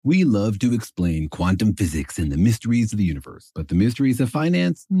We love to explain quantum physics and the mysteries of the universe, but the mysteries of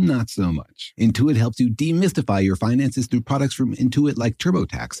finance, not so much. Intuit helps you demystify your finances through products from Intuit like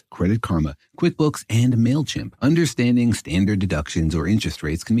TurboTax, Credit Karma, QuickBooks, and MailChimp. Understanding standard deductions or interest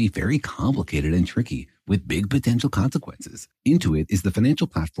rates can be very complicated and tricky, with big potential consequences. Intuit is the financial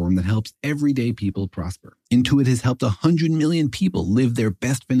platform that helps everyday people prosper. Intuit has helped 100 million people live their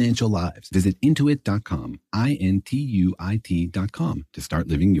best financial lives. Visit Intuit.com, Intuit.com, to start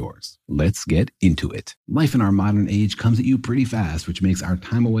living yours. Let's get into it. Life in our modern age comes at you pretty fast, which makes our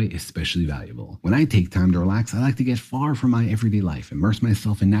time away especially valuable. When I take time to relax, I like to get far from my everyday life, immerse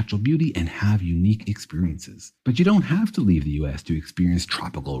myself in natural beauty, and have unique experiences. But you don't have to leave the U.S. to experience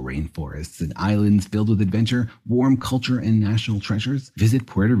tropical rainforests and islands filled with adventure, warm culture, and national treasures. Visit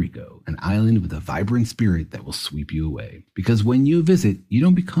Puerto Rico, an island with a vibrant spirit that will sweep you away. Because when you visit, you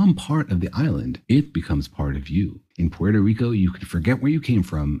don't become part of the island, it becomes part of you. In Puerto Rico, you can forget where you came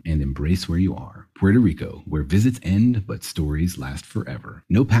from and embrace where you are. Puerto Rico, where visits end, but stories last forever.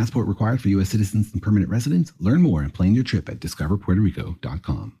 No passport required for U.S. citizens and permanent residents. Learn more and plan your trip at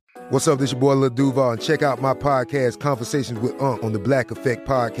discoverpuertorico.com. What's up, this your boy Lil Duval, and check out my podcast, Conversations with Unc, on the Black Effect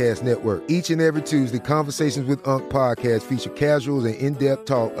Podcast Network. Each and every Tuesday, Conversations with Unc podcast feature casuals and in-depth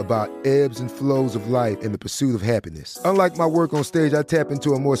talk about ebbs and flows of life and the pursuit of happiness. Unlike my work on stage, I tap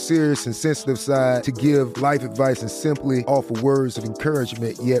into a more serious and sensitive side to give life advice and simply offer words of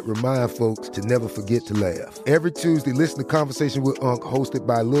encouragement, yet remind folks to never forget to laugh. Every Tuesday, listen to Conversation with Unc, hosted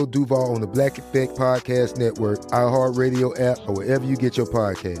by Lil Duval on the Black Effect Podcast Network, iHeartRadio app, or wherever you get your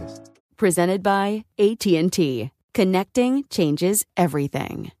podcasts. Presented by AT&T. Connecting changes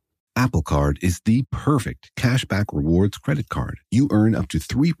everything. Apple Card is the perfect cashback rewards credit card. You earn up to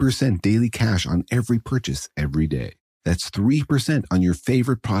 3% daily cash on every purchase every day. That's 3% on your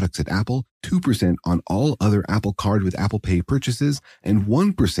favorite products at Apple, 2% on all other Apple Card with Apple Pay purchases, and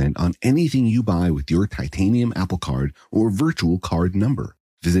 1% on anything you buy with your titanium Apple Card or virtual card number.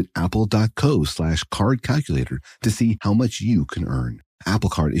 Visit apple.co/card calculator to see how much you can earn.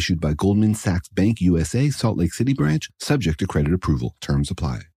 Apple Card issued by Goldman Sachs Bank USA, Salt Lake City branch, subject to credit approval. Terms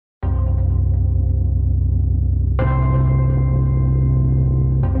apply.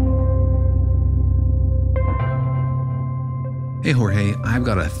 Hey, Jorge, I've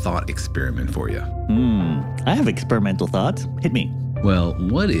got a thought experiment for you. I have experimental thoughts. Hit me. Well,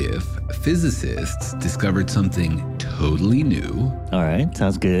 what if physicists discovered something totally new? All right,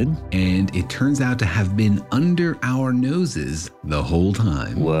 sounds good. And it turns out to have been under our noses the whole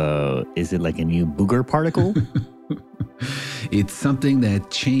time. Whoa, is it like a new booger particle? It's something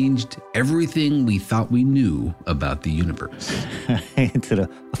that changed everything we thought we knew about the universe. Is it a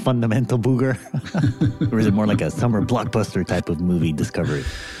fundamental booger? Or is it more like a summer blockbuster type of movie discovery?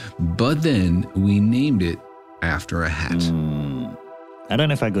 But then we named it after a hat. I don't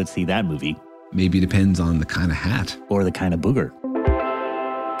know if I could see that movie. Maybe it depends on the kind of hat. Or the kind of booger.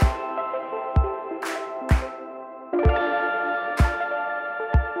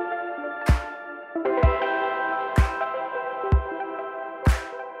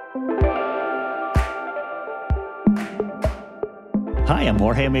 Hi, I'm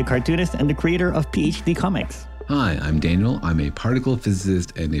Jorge. I'm a cartoonist and the creator of PhD Comics. Hi, I'm Daniel. I'm a particle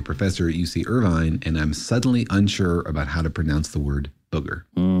physicist and a professor at UC Irvine, and I'm suddenly unsure about how to pronounce the word booger.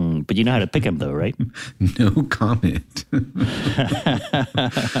 But you know how to pick them, though, right? No comment. But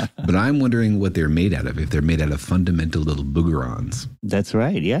I'm wondering what they're made out of, if they're made out of fundamental little boogerons. That's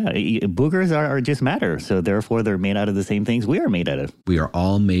right, yeah. Boogers are just matter, so therefore they're made out of the same things we are made out of. We are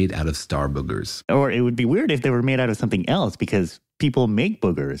all made out of star boogers. Or it would be weird if they were made out of something else, because people make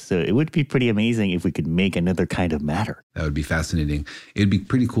boogers. So it would be pretty amazing if we could make another kind of matter. That would be fascinating. It would be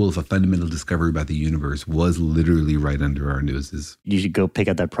pretty cool if a fundamental discovery about the universe was literally right under our noses. You should go pick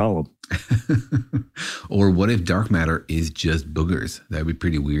out that problem. Or what if dark matter is just boogers? That would be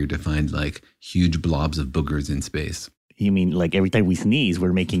pretty weird to find like huge blobs of boogers in space. You mean like every time we sneeze,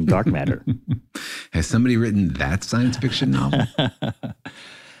 we're making dark matter? Has somebody written that science fiction novel?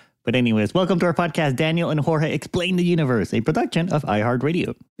 But anyways, welcome to our podcast, Daniel and Jorge Explain the Universe, a production of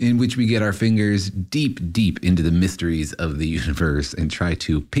iHeartRadio. In which we get our fingers deep, deep into the mysteries of the universe and try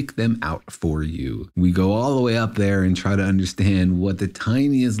to pick them out for you. We go all the way up there and try to understand what the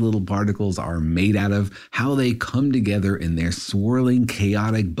tiniest little particles are made out of, how they come together in their swirling,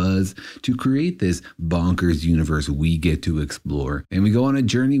 chaotic buzz to create this bonkers universe we get to explore. And we go on a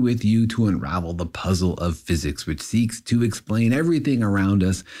journey with you to unravel the puzzle of physics, which seeks to explain everything around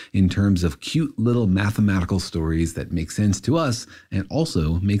us in terms of cute little mathematical stories that make sense to us and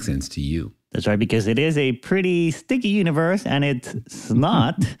also make sense to you. That's right, because it is a pretty sticky universe and it's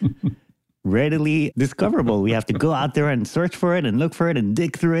not readily discoverable. We have to go out there and search for it and look for it and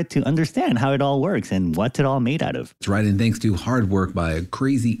dig through it to understand how it all works and what's it all made out of. That's right. And thanks to hard work by a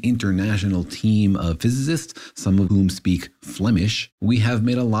crazy international team of physicists, some of whom speak Flemish, we have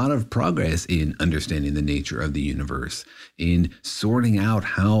made a lot of progress in understanding the nature of the universe, in sorting out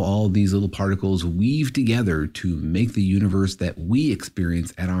how all these little particles weave together to make the universe that we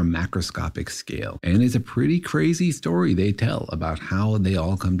experience at our macroscopic scale. And it's a pretty crazy story they tell about how they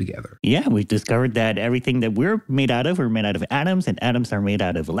all come together. Yeah, we've discovered that everything that we're made out of atoms, and atoms are made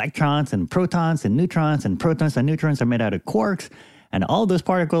out of electrons and protons and neutrons, and protons and neutrons are made out of quarks. And all those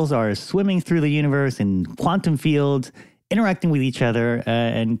particles are swimming through the universe in quantum fields, interacting with each other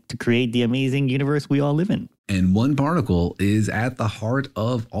and to create the amazing universe we all live in. And one particle is at the heart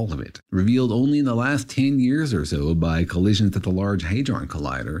of all of it. Revealed only in the last 10 years or so by collisions at the Large Hadron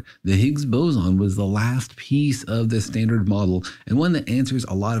Collider, the Higgs boson was the last piece of the standard model, and one that answers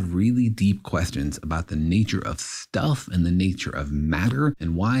a lot of really deep questions about the nature of stuff and the nature of matter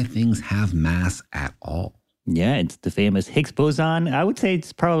and why things have mass at all. Yeah, it's the famous Higgs boson. I would say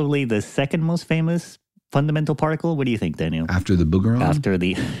it's probably the second most famous fundamental particle. What do you think, Daniel? After the boogeron? After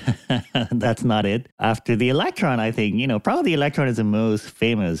the, that's not it. After the electron, I think, probably the electron is the most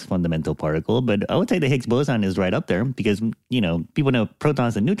famous fundamental particle, but I would say the Higgs boson is right up there because, people know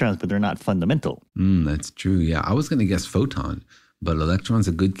protons and neutrons, but they're not fundamental. That's true. Yeah, I was going to guess photon, but electron's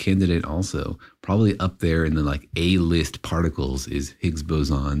a good candidate also. Probably up there in the A-list particles is Higgs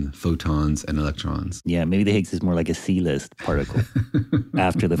boson, photons, and electrons. Yeah, maybe the Higgs is more like a C-list particle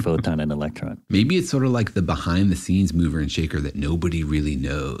after the photon and electron. Maybe it's sort of like the behind-the-scenes mover and shaker that nobody really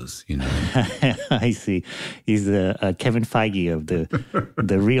knows, I see. He's the Kevin Feige of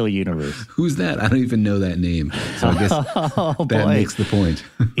the real universe. Who's that? I don't even know that name. So I guess that makes the point.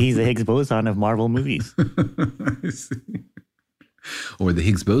 He's the Higgs boson of Marvel movies. I see. Or the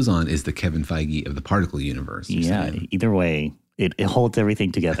Higgs boson is the Kevin Feige of the particle universe. Yeah, either way, it holds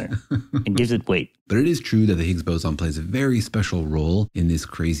everything together and gives it weight. But it is true that the Higgs boson plays a very special role in this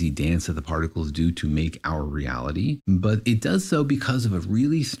crazy dance that the particles do to make our reality. But it does so because of a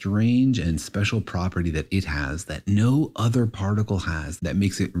really strange and special property that it has that no other particle has that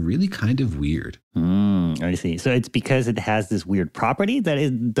makes it really kind of weird. I see. So it's because it has this weird property that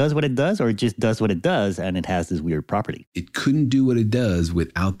it does what it does, or it just does what it does and it has this weird property? It couldn't do what it does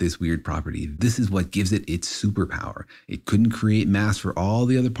without this weird property. This is what gives it its superpower. It couldn't create mass for all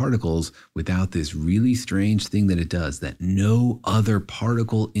the other particles without this really strange thing that it does that no other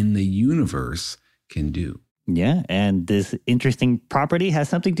particle in the universe can do. Yeah, and this interesting property has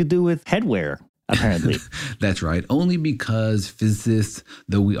something to do with headwear, apparently. That's right. Only because physicists,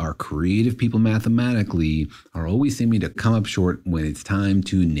 though we are creative people mathematically, are always seeming to come up short when it's time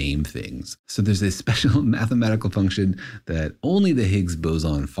to name things. So there's a special mathematical function that only the Higgs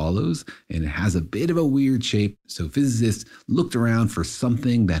boson follows, and it has a bit of a weird shape. So physicists looked around for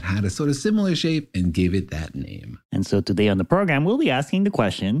something that had a sort of similar shape and gave it that name. And so today on the program, we'll be asking the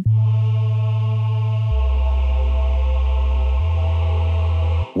question,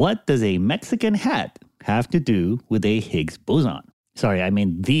 what does a Mexican hat have to do with a Higgs boson? Sorry, I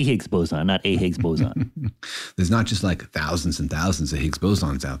mean the Higgs boson, not a Higgs boson. There's not just thousands and thousands of Higgs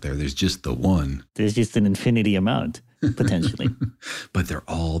bosons out there. There's just the one. There's just an infinity amount, potentially. But they're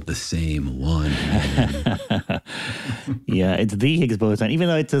all the same one. Yeah, it's the Higgs boson. Even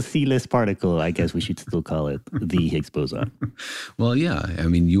though it's a C-list particle, I guess we should still call it the Higgs boson. Well, yeah. I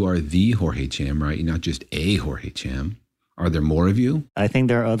mean, you are the Jorge Cham, right? You're not just a Jorge Cham. Are there more of you? I think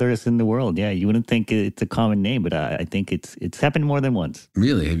there are others in the world. Yeah, you wouldn't think it's a common name, but I think it's happened more than once.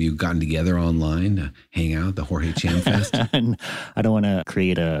 Really? Have you gotten together online to hang out, the Jorge Cham Fest? I don't want to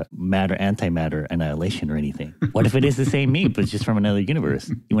create a matter-antimatter annihilation or anything. What if it is the same me, but just from another universe?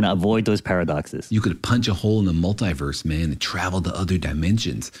 You want to avoid those paradoxes. You could punch a hole in the multiverse, man, and travel to other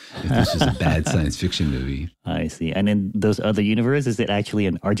dimensions if this was a bad science fiction movie. I see. And in those other universes, is it actually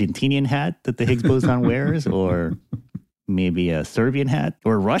an Argentinian hat that the Higgs boson wears, or maybe a Serbian hat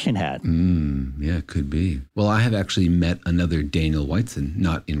or a Russian hat? Yeah, it could be. Well, I have actually met another Daniel Whiteson,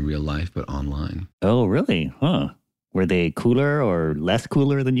 not in real life, but online. Oh, really? Huh. Were they cooler or less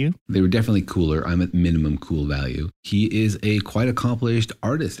cooler than you? They were definitely cooler. I'm at minimum cool value. He is a quite accomplished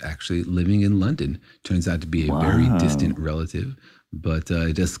artist, actually, living in London. Turns out to be a very distant relative. But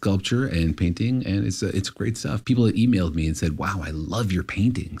he does sculpture and painting, and it's great stuff. People have emailed me and said, wow, I love your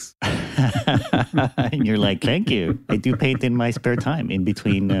paintings. And you're like, thank you. I do paint in my spare time in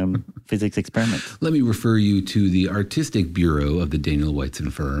between physics experiments. Let me refer you to the artistic bureau of the Daniel Whiteson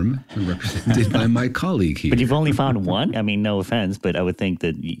firm, represented by my colleague here. But you've only found one? I mean, no offense, but I would think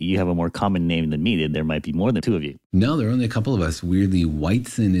that you have a more common name than me. There might be more than two of you. No, there are only a couple of us. Weirdly,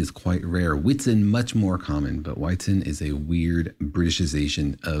 Whiteson is quite rare. Whitson, much more common, but Whiteson is a weird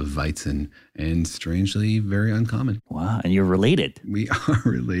Britishization of Weizen and strangely very uncommon. Wow, and you're related. We are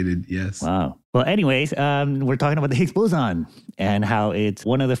related, yes. Wow. Well, anyways, we're talking about the Higgs boson and how it's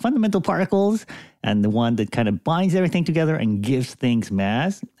one of the fundamental particles and the one that kind of binds everything together and gives things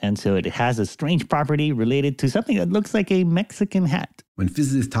mass. And so it has a strange property related to something that looks like a Mexican hat. When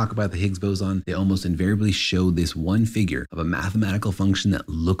physicists talk about the Higgs boson, they almost invariably show this one figure of a mathematical function that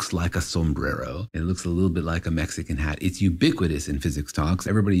looks like a sombrero. It looks a little bit like a Mexican hat. It's ubiquitous in physics talks.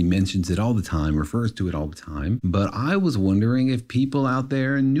 Everybody mentions it all the time, refers to it all the time. But I was wondering if people out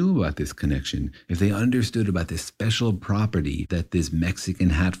there knew about this connection, if they understood about this special property that this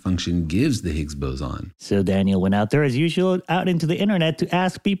Mexican hat function gives the Higgs boson. So Daniel went out there as usual, out into the internet to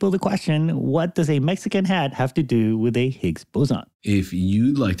ask people the question, what does a Mexican hat have to do with a Higgs boson? If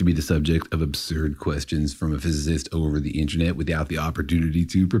you'd like to be the subject of absurd questions from a physicist over the internet without the opportunity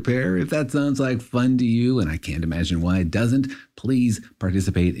to prepare, if that sounds like fun to you, and I can't imagine why it doesn't, please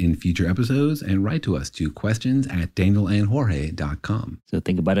participate in future episodes and write to us to questions@danielandjorge.com. So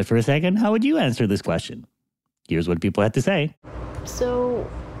think about it for a second. How would you answer this question? Here's what people had to say. So,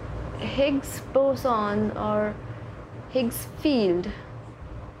 Higgs boson or Higgs field,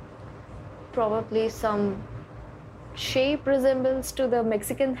 probably some shape resemblance to the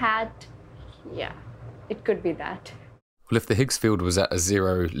Mexican hat. Yeah, it could be that. Well, if the Higgs field was at a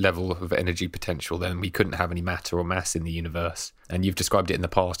zero level of energy potential, then we couldn't have any matter or mass in the universe. And you've described it in the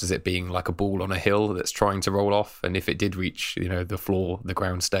past as it being like a ball on a hill that's trying to roll off. And if it did reach, the floor, the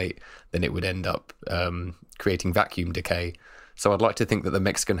ground state, then it would end up creating vacuum decay. So I'd like to think that the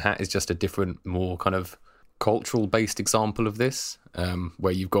Mexican hat is just a different, more kind of cultural-based example of this,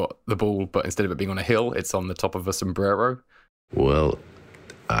 where you've got the ball, but instead of it being on a hill, it's on the top of a sombrero. Well,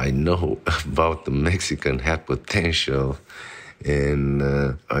 I know about the Mexican hat potential, and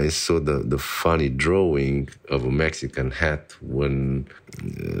I saw the funny drawing of a Mexican hat when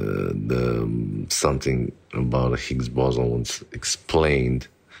something about a Higgs boson was explained,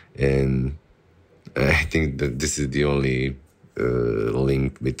 and I think that this is the only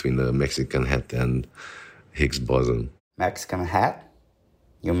link between the Mexican hat and Higgs boson. Mexican hat?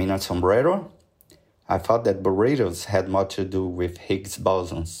 You mean a sombrero? I thought that burritos had more to do with Higgs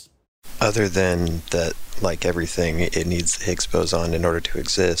bosons. Other than that, like everything, it needs the Higgs boson in order to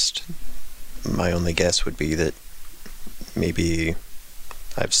exist. My only guess would be that maybe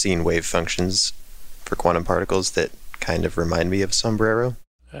I've seen wave functions for quantum particles that kind of remind me of a sombrero.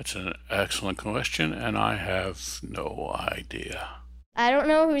 That's an excellent question, and I have no idea. I don't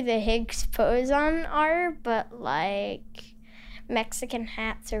know who the Higgs boson are, but Mexican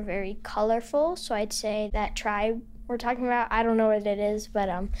hats are very colorful, so I'd say that tribe we're talking about, I don't know what it is, but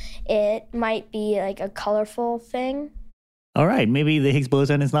it might be like a colorful thing. All right, maybe the Higgs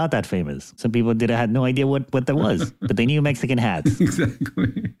boson is not that famous. Some people had no idea what that was, but they knew Mexican hats.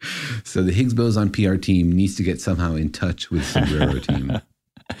 Exactly. So the Higgs boson PR team needs to get somehow in touch with the sombrero team.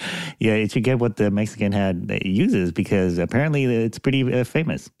 Yeah, it should get what the Mexican hat uses because apparently it's pretty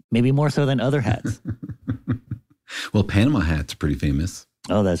famous. Maybe more so than other hats. Well, Panama hat's pretty famous.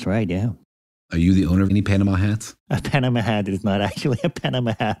 Oh, that's right, yeah. Are you the owner of any Panama hats? A Panama hat is not actually a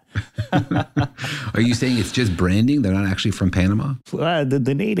Panama hat. Are you saying it's just branding? They're not actually from Panama? Well,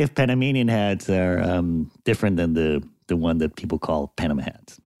 the native Panamanian hats are different than the one that people call Panama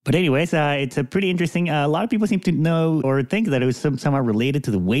hats. But anyways, it's a pretty interesting. A lot of people seem to know or think that it was somehow related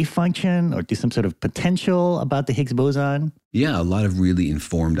to the wave function or to some sort of potential about the Higgs boson. Yeah, a lot of really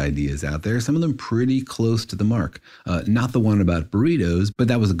informed ideas out there. Some of them pretty close to the mark. Not the one about burritos, but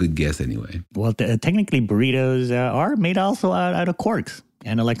that was a good guess anyway. Well, technically, burritos are made also out of quarks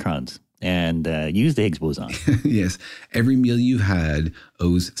and electrons and use the Higgs boson. Yes, every meal you've had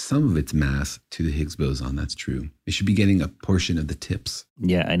owes some of its mass to the Higgs boson. That's true. It should be getting a portion of the tips.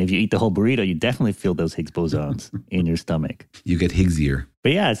 Yeah, and if you eat the whole burrito, you definitely feel those Higgs bosons in your stomach. You get Higgsier.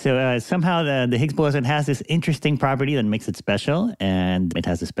 But yeah, so somehow the Higgs boson has this interesting property that makes it special, and it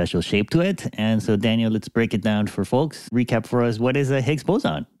has a special shape to it. And so, Daniel, let's break it down for folks. Recap for us, what is a Higgs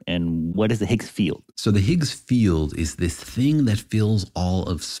boson and what is the Higgs field? So the Higgs field is this thing that fills all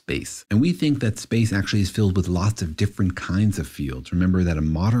of space. And we think that space actually is filled with lots of different kinds of fields. Remember that a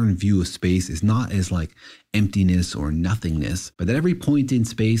modern view of space is not as emptiness or nothingness, but that every point in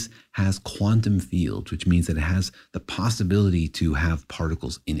space has quantum fields, which means that it has the possibility to have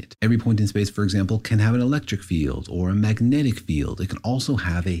particles in it. Every point in space, for example, can have an electric field or a magnetic field. It can also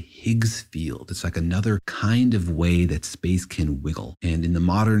have a Higgs field. It's like another kind of way that space can wiggle. And in the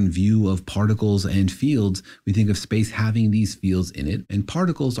modern view of particles and fields, we think of space having these fields in it, and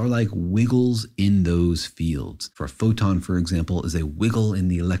particles are like wiggles in those fields. For a photon, for example, is a wiggle in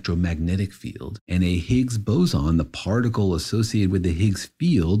the electromagnetic field, and a Higgs boson, the particle associated with the Higgs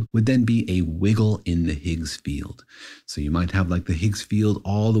field, would then be a wiggle in the Higgs field. So you might have like the Higgs field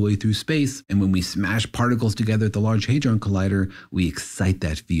all the way through space, and when we smash particles together at the Large Hadron Collider, we excite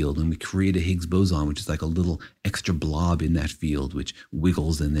that field and we create a Higgs boson, which is like a little extra blob in that field, which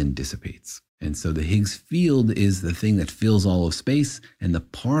wiggles and then dissipates. And so the Higgs field is the thing that fills all of space, and the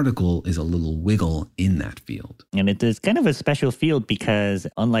particle is a little wiggle in that field. And it is kind of a special field because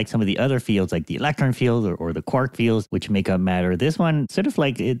unlike some of the other fields like the electron field or the quark fields, which make up matter, this one sort of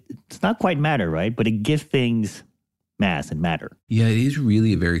like it's not quite matter, right? But it gives things mass and matter. Yeah, it is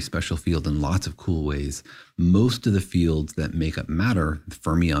really a very special field in lots of cool ways. Most of the fields that make up matter, the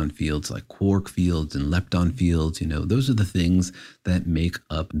fermion fields like quark fields and lepton fields, those are the things that make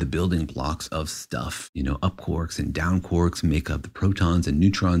up the building blocks of stuff. Up quarks and down quarks make up the protons and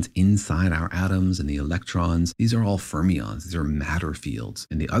neutrons inside our atoms, and the electrons. These are all fermions. These are matter fields.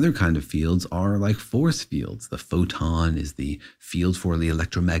 And the other kind of fields are like force fields. The photon is the field for the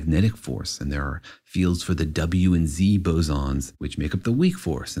electromagnetic force, and there are fields for the W and Z bosons, which make up the weak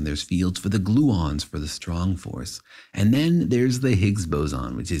force, and there's fields for the gluons for the strong force. And then there's the Higgs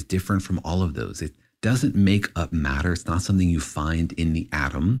boson, which is different from all of those. It doesn't make up matter. It's not something you find in the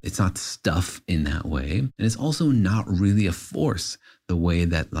atom. It's not stuff in that way. And it's also not really a force the way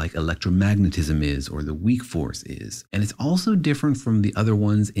that like electromagnetism is or the weak force is. And it's also different from the other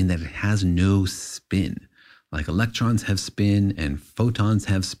ones in that it has no spin. Like electrons have spin and photons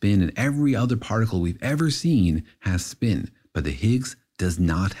have spin, and every other particle we've ever seen has spin. But the Higgs does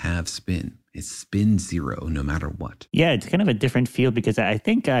not have spin. It's spin zero no matter what. Yeah, it's kind of a different field because I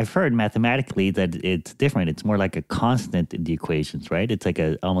think I've heard mathematically that it's different. It's more like a constant in the equations, right? It's like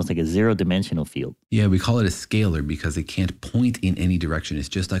almost like a zero-dimensional field. Yeah, we call it a scalar because it can't point in any direction. It's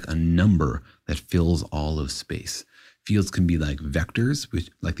just like a number that fills all of space. Fields can be like vectors, which,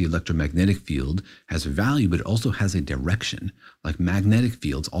 like the electromagnetic field, has a value, but it also has a direction. Like magnetic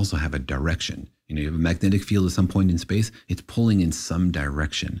fields also have a direction. You have a magnetic field at some point in space, it's pulling in some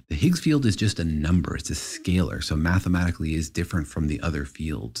direction. The Higgs field is just a number, it's a scalar, so mathematically is different from the other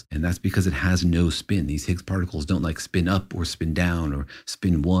fields. And that's because it has no spin. These Higgs particles don't like spin up or spin down or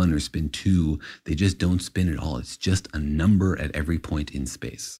spin 1 or spin 2. They just don't spin at all. It's just a number at every point in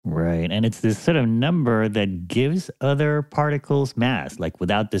space. Right, and it's this sort of number that gives other particles mass. Like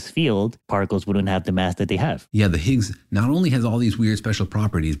without this field, particles wouldn't have the mass that they have. Yeah, the Higgs not only has all these weird special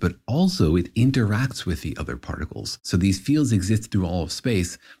properties, but also it interacts with the other particles. So these fields exist through all of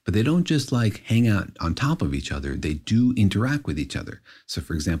space, but they don't just like hang out on top of each other. They do interact with each other. So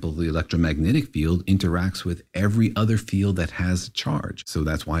for example, the electromagnetic field interacts with every other field that has charge. So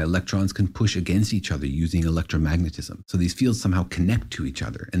that's why electrons can push against each other using electromagnetism. So these fields somehow connect to each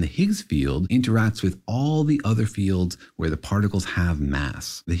other. And the Higgs field interacts with all the other fields where the particles have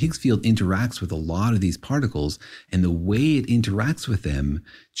mass. The Higgs field interacts with a lot of these particles, and the way it interacts with them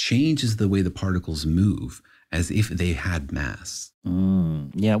changes the way the particles move as if they had mass.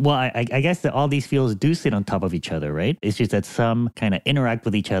 Yeah, well, I guess that all these fields do sit on top of each other, right? It's just that some kind of interact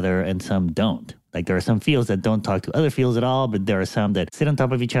with each other and some don't. Like there are some fields that don't talk to other fields at all, but there are some that sit on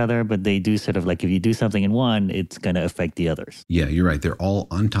top of each other, but they do sort of like if you do something in one, it's going to affect the others. Yeah, you're right. They're all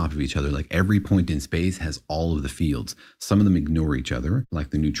on top of each other. Like every point in space has all of the fields. Some of them ignore each other.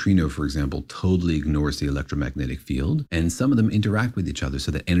 Like the neutrino, for example, totally ignores the electromagnetic field. And some of them interact with each other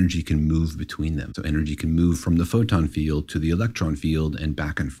so that energy can move between them. So energy can move from the photon field to the electron field and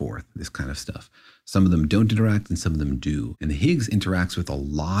back and forth, this kind of stuff. Some of them don't interact and some of them do. And the Higgs interacts with a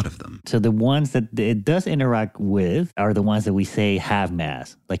lot of them. So the ones that it does interact with are the ones that we say have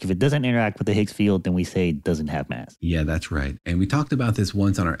mass. Like if it doesn't interact with the Higgs field, then we say it doesn't have mass. Yeah, that's right. And we talked about this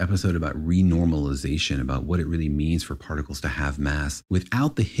once on our episode about renormalization, about what it really means for particles to have mass.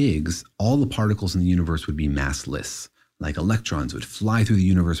 Without the Higgs, all the particles in the universe would be massless. Like electrons would fly through the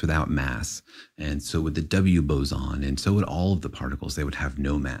universe without mass, and so would the W boson, and so would all of the particles. They would have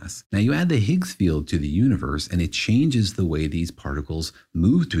no mass. Now you add the Higgs field to the universe, and it changes the way these particles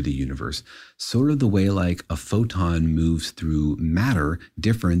move through the universe, sort of the way like a photon moves through matter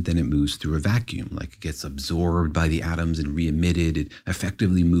different than it moves through a vacuum. Like it gets absorbed by the atoms and re-emitted. It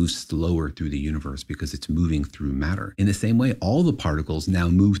effectively moves slower through the universe because it's moving through matter. In the same way, all the particles now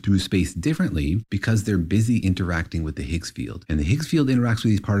move through space differently because they're busy interacting with the Higgs field. And the Higgs field interacts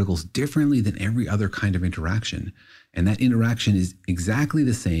with these particles differently than every other kind of interaction. And that interaction is exactly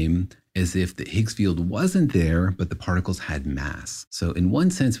the same as if the Higgs field wasn't there, but the particles had mass. So in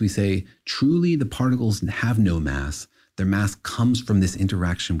one sense, we say, truly the particles have no mass. Their mass comes from this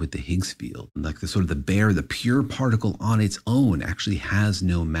interaction with the Higgs field. Like the pure particle on its own actually has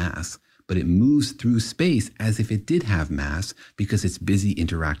no mass, but it moves through space as if it did have mass because it's busy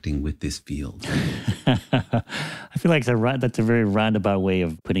interacting with this field. I feel like that's a very roundabout way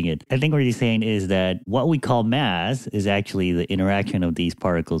of putting it. I think what you're saying is that what we call mass is actually the interaction of these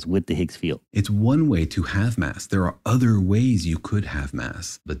particles with the Higgs field. It's one way to have mass. There are other ways you could have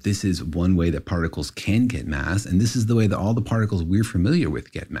mass, but this is one way that particles can get mass, and this is the way that all the particles we're familiar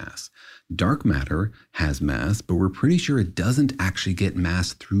with get mass. Dark matter has mass, but we're pretty sure it doesn't actually get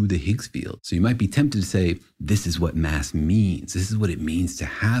mass through the Higgs field. So you might be tempted to say, this is what mass means. This is what it means to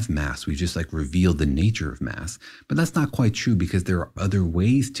have mass. We've just revealed the nature of mass. But that's not quite true because there are other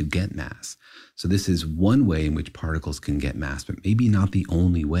ways to get mass. So this is one way in which particles can get mass, but maybe not the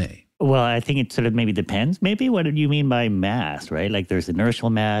only way. Well, I think it sort of maybe depends. Maybe what do you mean by mass, right? Like there's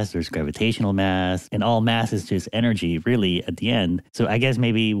inertial mass, there's gravitational mass, and all mass is just energy really at the end. So I guess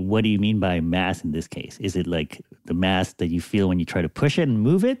maybe what do you mean by mass in this case? Is it like the mass that you feel when you try to push it and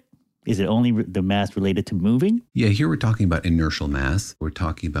move it? Is it only the mass related to moving? Yeah, here we're talking about inertial mass. We're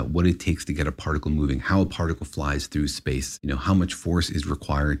talking about what it takes to get a particle moving, how a particle flies through space, how much force is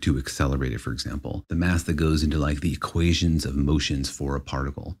required to accelerate it, for example. The mass that goes into the equations of motions for a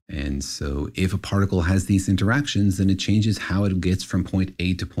particle. And so if a particle has these interactions, then it changes how it gets from point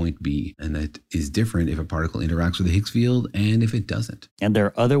A to point B. And that is different if a particle interacts with the Higgs field and if it doesn't. And there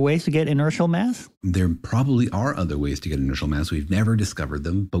are other ways to get inertial mass? There probably are other ways to get inertial mass. We've never discovered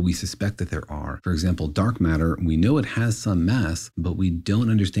them, but we suspect that there are. For example, dark matter, we know it has some mass, but we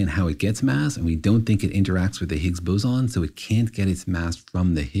don't understand how it gets mass, and we don't think it interacts with the Higgs boson, so it can't get its mass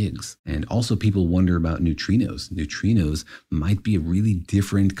from the Higgs. And also people wonder about neutrinos. Neutrinos might be a really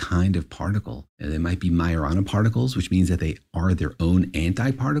different kind of particle. They might be Majorana particles, which means that they are their own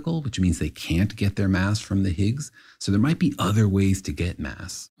antiparticle, which means they can't get their mass from the Higgs. So there might be other ways to get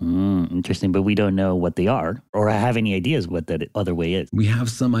mass. Interesting, but we don't know what they are or have any ideas what that other way is. We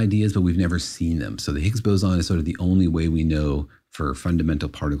have some ideas, but we've never seen them. So the Higgs boson is sort of the only way we know for fundamental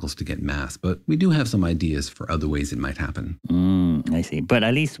particles to get mass. But we do have some ideas for other ways it might happen. I see. But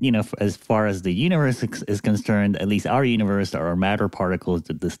at least, as far as the universe is concerned, at least our universe, our matter particles,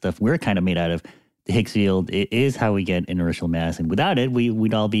 the stuff we're kind of made out of, the Higgs field, it is how we get inertial mass. And without it,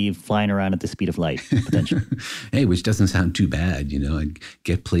 we'd all be flying around at the speed of light, potentially. Hey, which doesn't sound too bad. I'd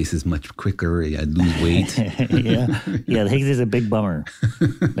get places much quicker. I'd lose weight. Yeah, the Higgs is a big bummer.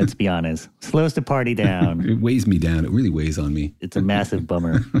 Let's be honest. Slows the party down. It weighs me down. It really weighs on me. It's a massive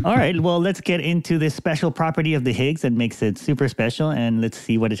bummer. All right, well, let's get into this special property of the Higgs that makes it super special. And let's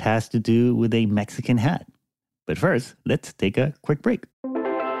see what it has to do with a Mexican hat. But first, let's take a quick break.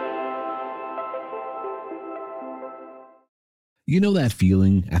 You know that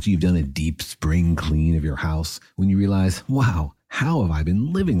feeling after you've done a deep spring clean of your house when you realize, wow, how have I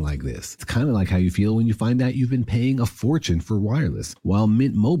been living like this? It's kind of like how you feel when you find out you've been paying a fortune for wireless, while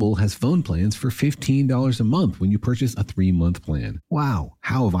Mint Mobile has phone plans for $15 a month when you purchase a 3-month plan. Wow,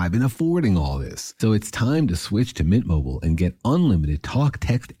 how have I been affording all this? So it's time to switch to Mint Mobile and get unlimited talk,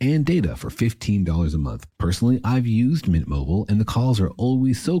 text, and data for $15 a month. Personally, I've used Mint Mobile, and the calls are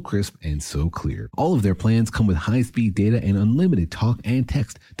always so crisp and so clear. All of their plans come with high-speed data and unlimited talk and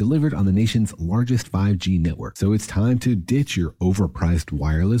text delivered on the nation's largest 5G network. So it's time to ditch your overpriced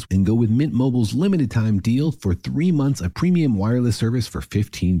wireless and go with Mint Mobile's limited time deal for 3 months of premium wireless service for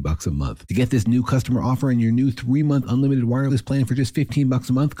 $15 a month. To get this new customer offer and your new 3-month unlimited wireless plan for just $15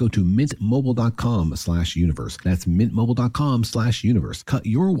 a month, go to mintmobile.com/universe. That's mintmobile.com/universe. Cut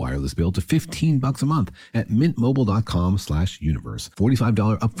your wireless bill to $15 a month at mintmobile.com/universe.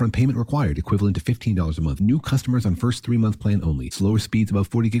 $45 upfront payment required, equivalent to $15 a month. New customers on first 3-month plan only. Slower speeds above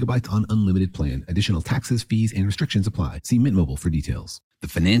 40 gigabytes on unlimited plan. Additional taxes, fees, and restrictions apply. See Mint Mobile for details. The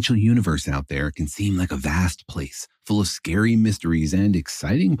financial universe out there can seem like a vast place, full of scary mysteries and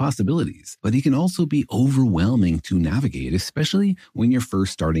exciting possibilities, but it can also be overwhelming to navigate, especially when you're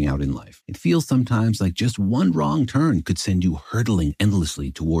first starting out in life. It feels sometimes like just one wrong turn could send you hurtling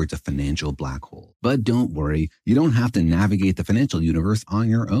endlessly towards a financial black hole. But don't worry, you don't have to navigate the financial universe on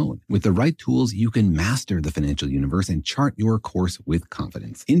your own. With the right tools, you can master the financial universe and chart your course with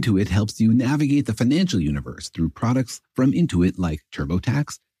confidence. Intuit helps you navigate the financial universe through products from Intuit like TurboTax,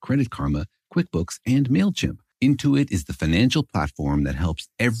 Credit Karma, QuickBooks, and MailChimp. Intuit is the financial platform that helps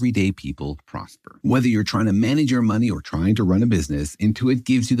everyday people prosper. Whether you're trying to manage your money or trying to run a business, Intuit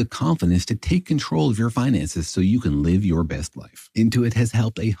gives you the confidence to take control of your finances so you can live your best life. Intuit has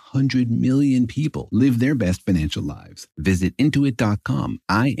helped 100 million people live their best financial lives. Visit Intuit.com,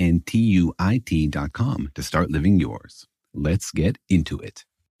 Intuit.com, to start living yours. Let's get into it.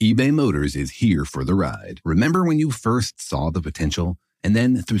 eBay Motors is here for the ride. Remember when you first saw the potential? And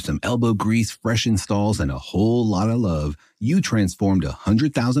then through some elbow grease, fresh installs, and a whole lot of love, you transformed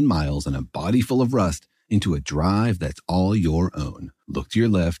 100,000 miles and a body full of rust into a drive that's all your own. Look to your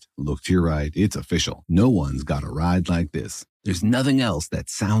left, look to your right. It's official. No one's got a ride like this. There's nothing else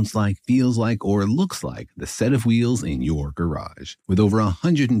that sounds like, feels like, or looks like the set of wheels in your garage. With over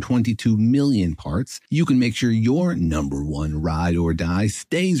 122 million parts, you can make sure your number one ride or die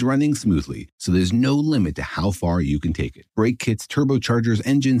stays running smoothly, so there's no limit to how far you can take it. Brake kits, turbochargers,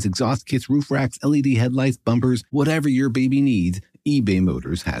 engines, exhaust kits, roof racks, LED headlights, bumpers, whatever your baby needs, eBay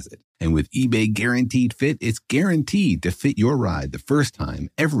Motors has it. And with eBay Guaranteed Fit, it's guaranteed to fit your ride the first time,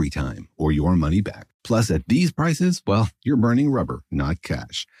 every time, or your money back. Plus, at these prices, well, you're burning rubber, not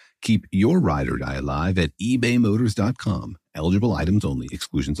cash. Keep your ride or die alive at ebaymotors.com. Eligible items only.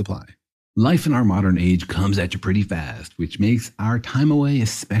 Exclusions apply. Life in our modern age comes at you pretty fast, which makes our time away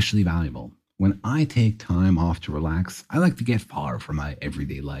especially valuable. When I take time off to relax, I like to get far from my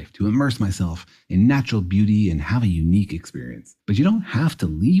everyday life, to immerse myself in natural beauty and have a unique experience. But you don't have to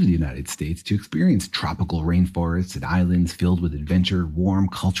leave the United States to experience tropical rainforests and islands filled with adventure, warm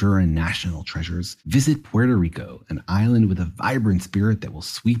culture, and national treasures. Visit Puerto Rico, an island with a vibrant spirit that will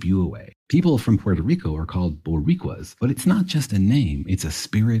sweep you away. People from Puerto Rico are called Boricuas, but it's not just a name. It's a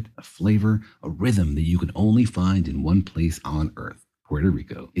spirit, a flavor, a rhythm that you can only find in one place on Earth. Puerto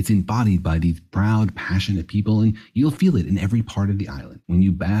Rico. It's embodied by these proud, passionate people, and you'll feel it in every part of the island. When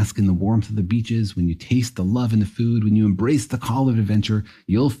you bask in the warmth of the beaches, when you taste the love in the food, when you embrace the call of adventure,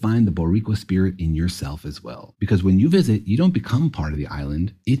 you'll find the Boricua spirit in yourself as well. Because when you visit, you don't become part of the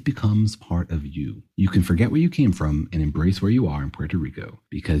island, it becomes part of you. You can forget where you came from and embrace where you are in Puerto Rico,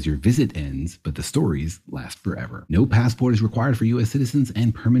 because your visit ends, but the stories last forever. No passport is required for U.S. citizens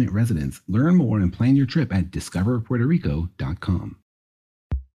and permanent residents. Learn more and plan your trip at discoverpuertorico.com.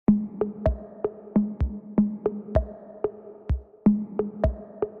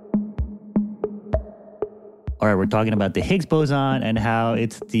 All right, we're talking about the Higgs boson and how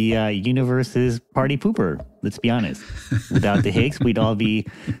it's the universe's party pooper. Let's be honest. Without the Higgs, we'd all be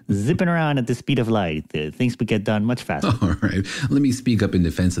zipping around at the speed of light. Things would get done much faster. All right. Let me speak up in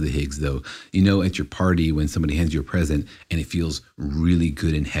defense of the Higgs, though. You know, at your party, when somebody hands you a present and it feels really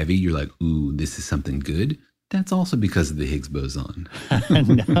good and heavy, you're like, ooh, this is something good. That's also because of the Higgs boson.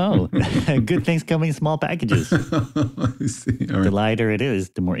 No. Good things come in small packages. The lighter it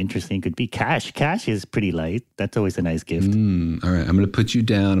is, the more interesting it could be. Cash is pretty light. That's always a nice gift. All right. I'm going to put you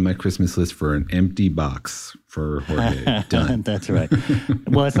down on my Christmas list for an empty box for Jorge. Done. That's right.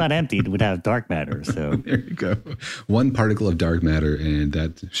 Well, it's not empty. It would have dark matter. So there you go. One particle of dark matter, and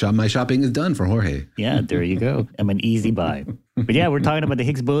my shopping is done for Jorge. Yeah, there you go. I'm an easy buy. But yeah, we're talking about the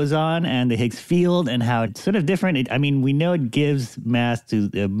Higgs boson and the Higgs field and how it's sort of different. We know it gives mass to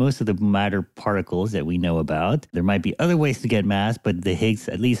most of the matter particles that we know about. There might be other ways to get mass, but the Higgs,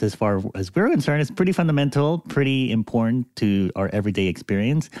 at least as far as we're concerned, is pretty fundamental, pretty important to our everyday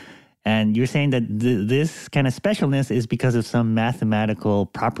experience. And you're saying that this kind of specialness is because of some mathematical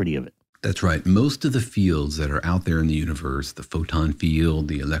property of it. That's right. Most of the fields that are out there in the universe, the photon field,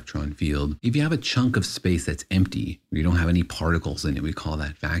 the electron field, if you have a chunk of space that's empty, you don't have any particles in it, we call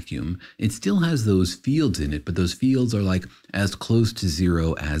that vacuum, it still has those fields in it, but those fields are like as close to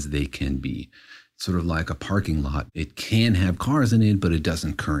zero as they can be. Sort of like a parking lot. It can have cars in it, but it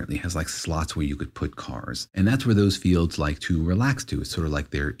doesn't currently. It has like slots where you could put cars. And that's where those fields like to relax to. It's sort of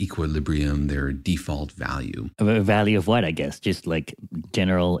like their equilibrium, their default value. A value of what, I guess? Just like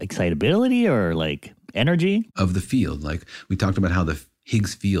general excitability or like energy? Of the field. Like we talked about how the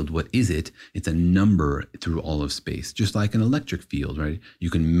Higgs field, what is it? It's a number through all of space, just like an electric field, right? You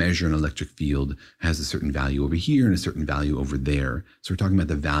can measure an electric field, has a certain value over here and a certain value over there. So we're talking about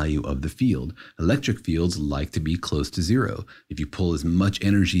the value of the field. Electric fields like to be close to zero. If you pull as much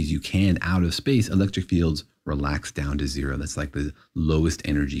energy as you can out of space, electric fields relax down to zero. That's like the lowest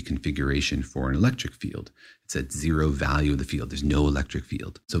energy configuration for an electric field. It's at zero value of the field. There's no electric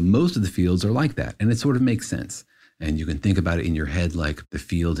field. So most of the fields are like that, and it sort of makes sense. And you can think about it in your head like the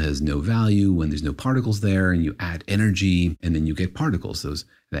field has no value when there's no particles there, and you add energy and then you get particles.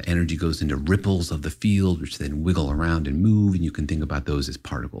 That energy goes into ripples of the field, which then wiggle around and move, and you can think about those as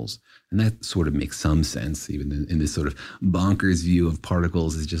particles. And that sort of makes some sense, even in this sort of bonkers view of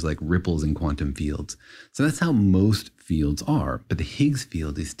particles is just like ripples in quantum fields. So that's how most fields are. But the Higgs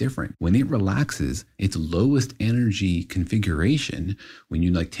field is different. When it relaxes, its lowest energy configuration, when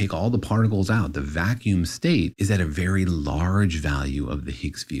you like take all the particles out, the vacuum state is at a very large value of the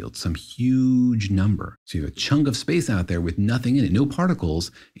Higgs field, some huge number. So you have a chunk of space out there with nothing in it, no particles.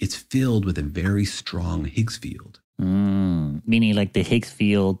 It's filled with a very strong Higgs field. Meaning like the Higgs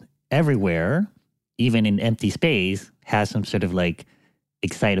field everywhere, even in empty space, has some sort of like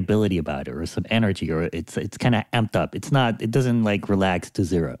excitability about it or some energy, or it's kind of amped up. It doesn't like relax to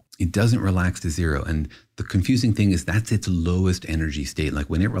zero. It doesn't relax to zero. And the confusing thing is that's its lowest energy state. Like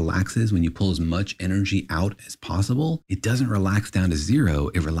when it relaxes, when you pull as much energy out as possible, it doesn't relax down to zero.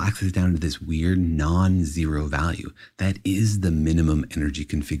 It relaxes down to this weird non-zero value. That is the minimum energy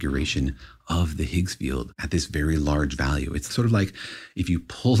configuration of the Higgs field at this very large value. It's sort of like if you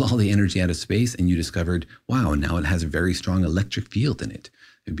pulled all the energy out of space and you discovered, wow, now it has a very strong electric field in it.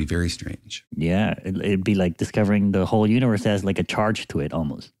 It'd be very strange. Yeah, it'd be like discovering the whole universe has like a charge to it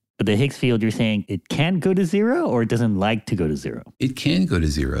almost. But the Higgs field, you're saying it can go to zero or it doesn't like to go to zero? It can go to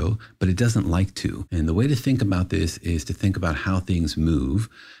zero, but it doesn't like to. And the way to think about this is to think about how things move.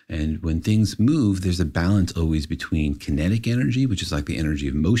 And when things move, there's a balance always between kinetic energy, which is like the energy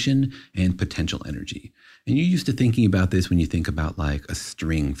of motion, and potential energy. And you're used to thinking about this when you think about like a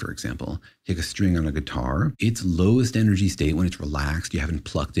string, for example. Take a string on a guitar. Its lowest energy state when it's relaxed, you haven't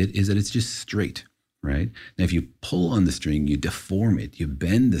plucked it, is that it's just straight. Right? Now, if you pull on the string, you deform it, you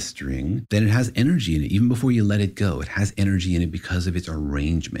bend the string, then it has energy in it. Even before you let it go, it has energy in it because of its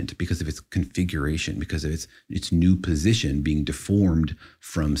arrangement, because of its configuration, because of its new position being deformed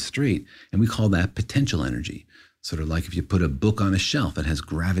from straight. And we call that potential energy. Sort of like if you put a book on a shelf, it has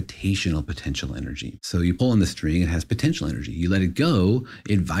gravitational potential energy. So you pull on the string, it has potential energy. You let it go,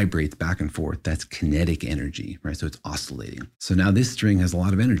 it vibrates back and forth. That's kinetic energy, right? So it's oscillating. So now this string has a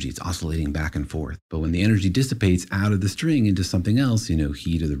lot of energy. It's oscillating back and forth. But when the energy dissipates out of the string into something else,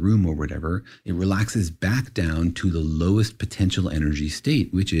 heat of the room or whatever, it relaxes back down to the lowest potential energy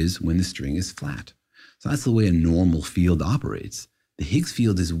state, which is when the string is flat. So that's the way a normal field operates. The Higgs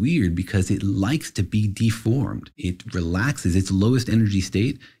field is weird because it likes to be deformed. It relaxes. Its lowest energy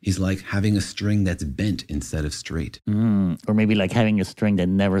state is like having a string that's bent instead of straight. Or maybe like having a string that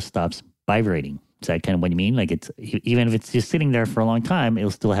never stops vibrating. Is that kind of what you mean? Like even if it's just sitting there for a long time, it'll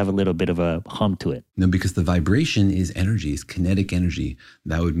still have a little bit of a hum to it. No, because the vibration is energy, it's kinetic energy.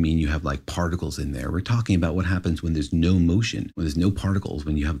 That would mean you have like particles in there. We're talking about what happens when there's no motion, when there's no particles,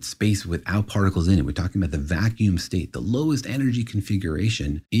 when you have space without particles in it. We're talking about the vacuum state. The lowest energy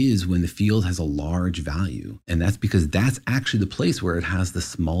configuration is when the field has a large value. And that's because that's actually the place where it has the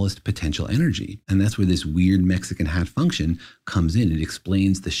smallest potential energy. And that's where this weird Mexican hat function comes in. It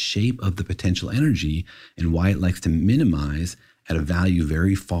explains the shape of the potential energy and why it likes to minimize at a value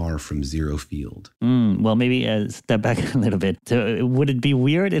very far from zero field. Well, maybe step back a little bit. So would it be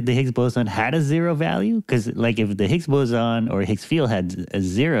weird if the Higgs boson had a zero value? Because like if the Higgs boson or Higgs field had a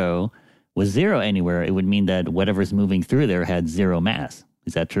zero, was zero anywhere, it would mean that whatever's moving through there had zero mass.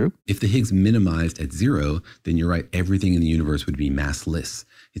 Is that true? If the Higgs minimized at zero, then you're right, everything in the universe would be massless.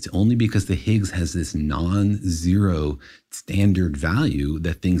 It's only because the Higgs has this non-zero standard value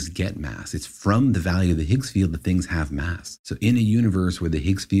that things get mass. It's from the value of the Higgs field that things have mass. So in a universe where the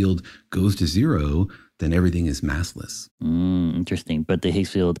Higgs field goes to zero, then everything is massless. Interesting. But the Higgs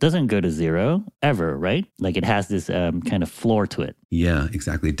field doesn't go to zero ever, right? Like it has this kind of floor to it. Yeah,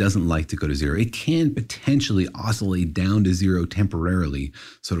 exactly. It doesn't like to go to zero. It can potentially oscillate down to zero temporarily,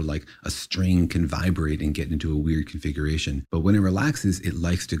 sort of like a string can vibrate and get into a weird configuration. But when it relaxes, it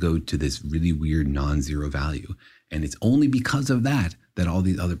likes to go to this really weird non-zero value. And it's only because of that all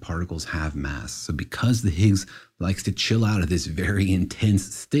these other particles have mass. So because the Higgs likes to chill out of this very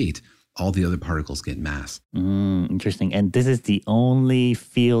intense state, all the other particles get mass. Interesting. And this is the only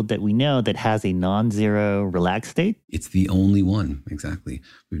field that we know that has a non-zero relaxed state? It's the only one, exactly.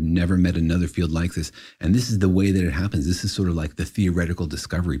 We've never met another field like this. And this is the way that it happens. This is sort of like the theoretical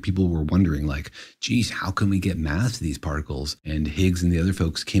discovery. People were wondering like, geez, how can we get mass to these particles? And Higgs and the other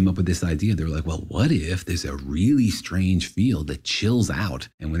folks came up with this idea. They were like, well, what if there's a really strange field that chills out,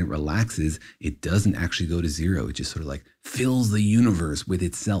 and when it relaxes, it doesn't actually go to zero. It just sort of like fills the universe with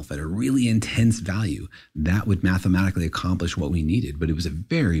itself at a really intense value. That would mathematically accomplish what we needed. But it was a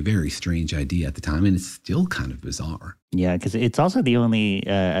very, very strange idea at the time, and it's still kind of bizarre. Yeah, because it's also the only,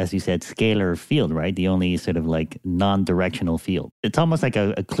 as you said, scalar field, right? The only sort of like non-directional field. It's almost like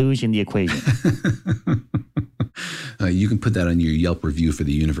a kludge in the equation. You can put that on your Yelp review for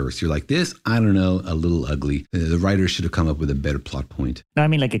the universe. You're like, this, I don't know, a little ugly. The writers should have come up with a better plot point. No, I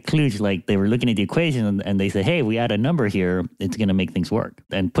mean like a kludge, like they were looking at the equation and they say, hey, we add a number here, it's going to make things work.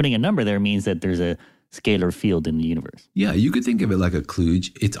 And putting a number there means that there's a scalar field in the universe. Yeah, you could think of it like a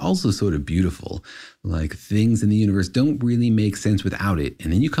kludge. It's also sort of beautiful. Like things in the universe don't really make sense without it.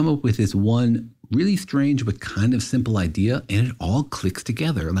 And then you come up with this one really strange but kind of simple idea, and it all clicks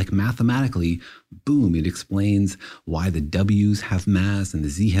together. Like mathematically, boom, it explains why the W's have mass and the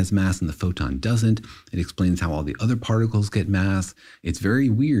Z has mass and the photon doesn't. It explains how all the other particles get mass. It's very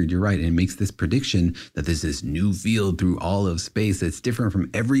weird, you're right, and it makes this prediction that there's this new field through all of space that's different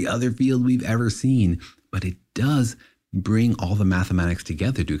from every other field we've ever seen. But it does bring all the mathematics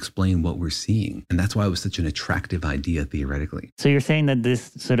together to explain what we're seeing. And that's why it was such an attractive idea theoretically. So you're saying that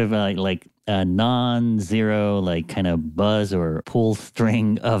this sort of like a non-zero, like kind of buzz or pull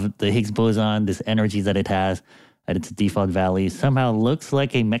string of the Higgs boson, this energy that it has at its default value, somehow looks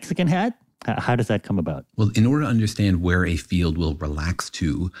like a Mexican hat? How does that come about? Well, in order to understand where a field will relax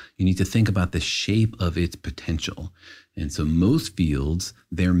to, you need to think about the shape of its potential. And so most fields,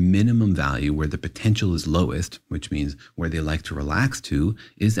 their minimum value where the potential is lowest, which means where they like to relax to,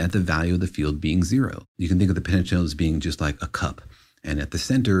 is at the value of the field being zero. You can think of the potential as being just like a cup. And at the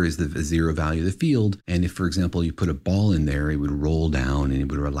center is the zero value of the field. And if, for example, you put a ball in there, it would roll down and it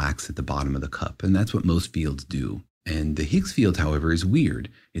would relax at the bottom of the cup. And that's what most fields do. And the Higgs field, however, is weird.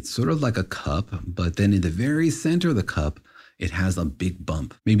 It's sort of like a cup, but then in the very center of the cup, it has a big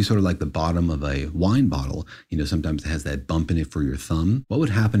bump, maybe sort of like the bottom of a wine bottle. You know, sometimes it has that bump in it for your thumb. What would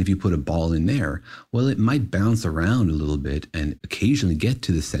happen if you put a ball in there? Well, it might bounce around a little bit and occasionally get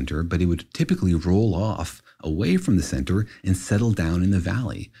to the center, but it would typically roll off away from the center and settle down in the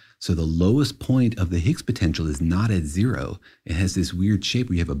valley. So the lowest point of the Higgs potential is not at zero. It has this weird shape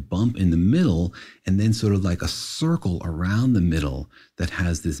where you have a bump in the middle and then sort of like a circle around the middle that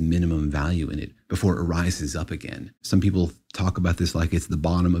has this minimum value in it before it rises up again. Some people talk about this like it's the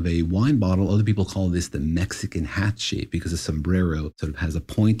bottom of a wine bottle. Other people call this the Mexican hat shape because a sombrero sort of has a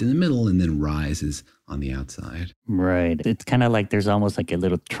point in the middle and then rises on the outside. Right. It's kind of like there's almost like a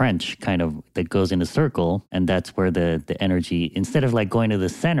little trench kind of that goes in a circle, and that's where the energy, instead of like going to the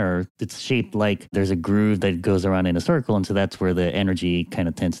center, it's shaped like there's a groove that goes around in a circle, and so that's where the energy kind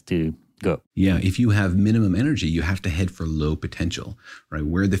of tends to go. Yeah, if you have minimum energy, you have to head for low potential, right?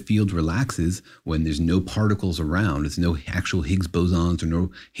 Where the field relaxes when there's no particles around, there's no actual Higgs bosons or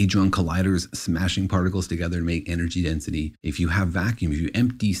no hadron colliders smashing particles together to make energy density. If you have vacuum, if you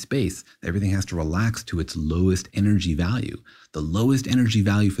empty space, everything has to relax to its lowest energy value. The lowest energy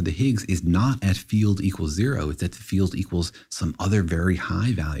value for the Higgs is not at field equals zero. It's at the field equals some other very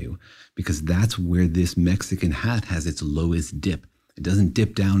high value, because that's where this Mexican hat has its lowest dip. It doesn't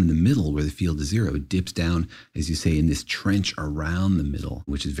dip down in the middle where the field is zero. It dips down, as you say, in this trench around the middle,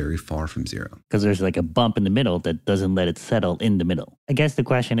 which is very far from zero. Because there's like a bump in the middle that doesn't let it settle in the middle. I guess the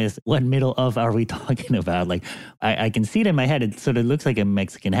question is, what middle of are we talking about? Like, I can see it in my head. It sort of looks like a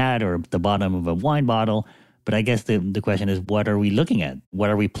Mexican hat or the bottom of a wine bottle. But I guess the question is, what are we looking at? What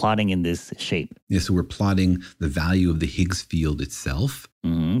are we plotting in this shape? Yeah, so we're plotting the value of the Higgs field itself.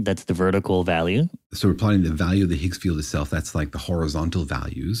 Mm-hmm. That's the vertical value. So we're plotting the value of the Higgs field itself. That's like the horizontal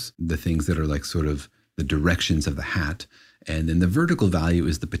values, the things that are like sort of the directions of the hat. And then the vertical value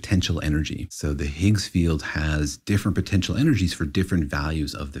is the potential energy. So the Higgs field has different potential energies for different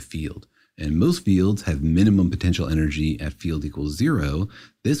values of the field. And most fields have minimum potential energy at field equals zero.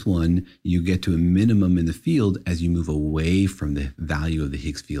 This one, you get to a minimum in the field as you move away from the value of the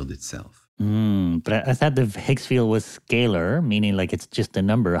Higgs field itself. But I thought the Higgs field was scalar, meaning like it's just a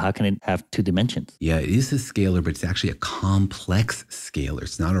number. How can it have two dimensions? Yeah, it is a scalar, but it's actually a complex scalar.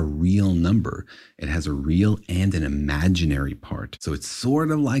 It's not a real number. It has a real and an imaginary part. So it's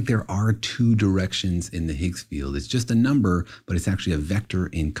sort of like there are two directions in the Higgs field. It's just a number, but it's actually a vector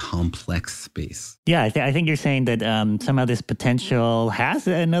in complex space. Yeah, I think you're saying that somehow this potential has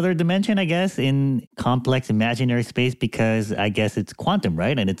another dimension, I guess, in complex imaginary space, because I guess it's quantum,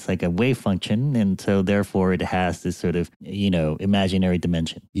 right? And it's like a wave function. And so therefore it has this sort of, imaginary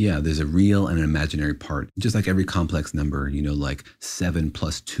dimension. Yeah, there's a real and an imaginary part. Just like every complex number, like 7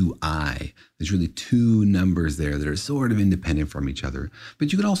 plus 2i. There's really two numbers there that are sort of independent from each other.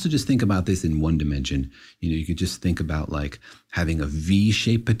 But you could also just think about this in one dimension. You could just think about like having a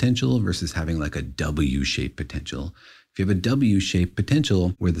V-shaped potential versus having like a W-shaped potential. If you have a W-shaped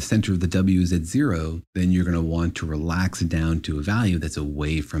potential where the center of the W is at 0, then you're going to want to relax down to a value that's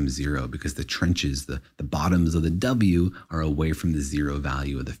away from 0, because the trenches, the bottoms of the W are away from the 0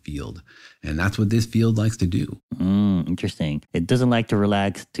 value of the field. And that's what this field likes to do. Interesting. It doesn't like to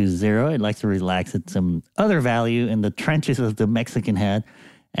relax to 0. It likes to relax at some other value in the trenches of the Mexican head.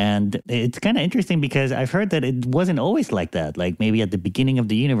 And it's kind of interesting because I've heard that it wasn't always like that. Like maybe at the beginning of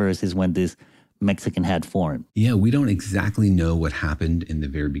the universe is when this Mexican head formed. Yeah, we don't exactly know what happened in the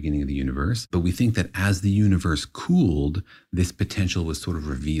very beginning of the universe, but we think that as the universe cooled, this potential was sort of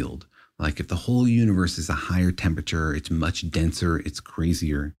revealed. Like if the whole universe is a higher temperature, it's much denser, it's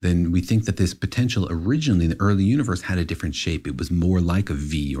crazier, then we think that this potential originally in the early universe had a different shape. It was more like a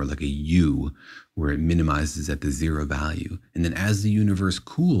V or like a U, where it minimizes at the 0 value. And then as the universe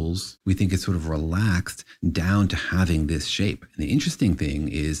cools, we think it's sort of relaxed down to having this shape. And the interesting thing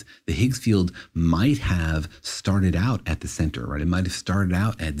is the Higgs field might have started out at the center, right? It might have started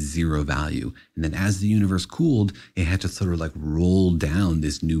out at 0 value. And then as the universe cooled, it had to sort of like roll down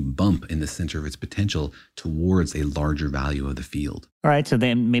this new bump in the center of its potential towards a larger value of the field. All right, so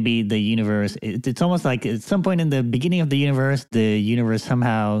then maybe the universe, it's almost like at some point in the beginning of the universe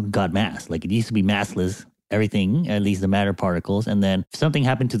somehow got mass. Like it used to be massless, everything, at least the matter particles. And then something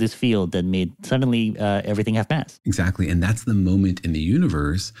happened to this field that made suddenly everything have mass. Exactly. And that's the moment in the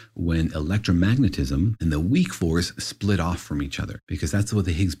universe when electromagnetism and the weak force split off from each other. Because that's what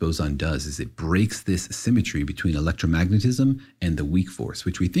the Higgs boson does, is it breaks this symmetry between electromagnetism and the weak force,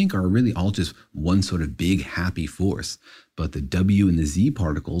 which we think are really all just one sort of big happy force. But the W and the Z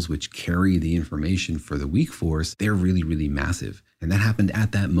particles, which carry the information for the weak force, they're really, really massive. And that happened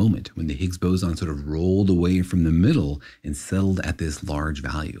at that moment when the Higgs boson sort of rolled away from the middle and settled at this large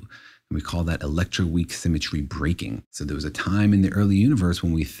value. And we call that electroweak symmetry breaking. So there was a time in the early universe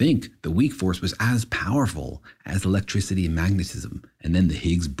when we think the weak force was as powerful as electricity and magnetism. And then the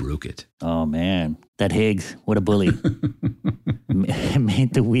Higgs broke it. Oh, man. That Higgs, what a bully.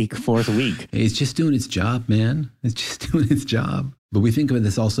 Made the weak force weak. Hey, it's just doing its job, man. It's just doing its job. But we think of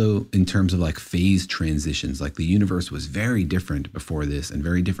this also in terms of like phase transitions. Like the universe was very different before this and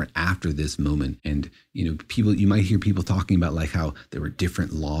very different after this moment. And, you might hear people talking about like how there were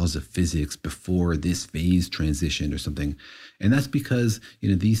different laws of physics before this phase transition or something. And that's because,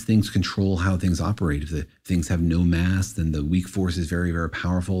 these things control how things operate. If the things have no mass, then the weak force is very, very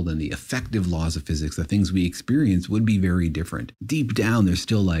powerful. Then the effective laws of physics, the things we experience, would be very different. Deep down, there's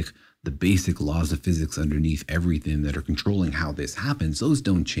still like the basic laws of physics underneath everything that are controlling how this happens. Those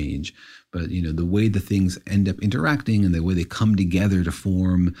don't change. But, the way the things end up interacting and the way they come together to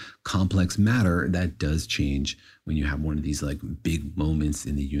form complex matter, that does change when you have one of these like big moments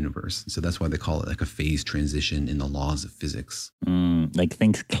in the universe. So that's why they call it like a phase transition in the laws of physics. Like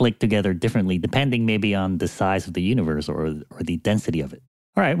things click together differently, depending maybe on the size of the universe or the density of it.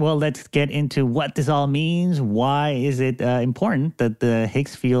 All right, well, let's get into what this all means. Why is it important that the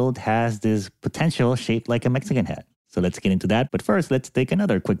Higgs field has this potential shaped like a Mexican head? So let's get into that. But first, let's take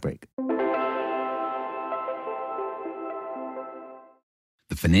another quick break.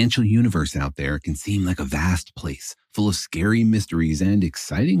 The financial universe out there can seem like a vast place, full of scary mysteries and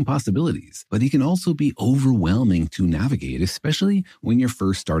exciting possibilities, but it can also be overwhelming to navigate, especially when you're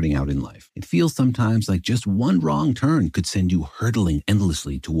first starting out in life. It feels sometimes like just one wrong turn could send you hurtling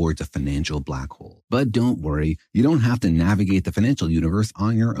endlessly towards a financial black hole. But don't worry, you don't have to navigate the financial universe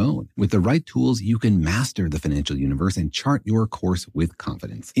on your own. With the right tools, you can master the financial universe and chart your course with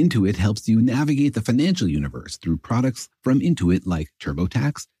confidence. Intuit helps you navigate the financial universe through products from Intuit like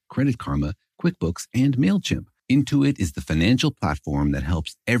TurboTax, Credit Karma, QuickBooks, and MailChimp. Intuit is the financial platform that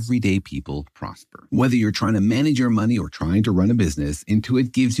helps everyday people prosper. Whether you're trying to manage your money or trying to run a business,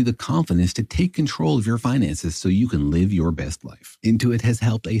 Intuit gives you the confidence to take control of your finances so you can live your best life. Intuit has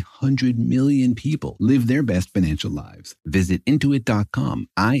helped 100 million people live their best financial lives. Visit Intuit.com,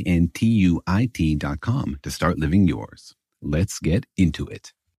 Intuit.com, to start living yours. Let's get into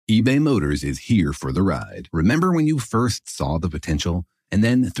it. eBay Motors is here for the ride. Remember when you first saw the potential? And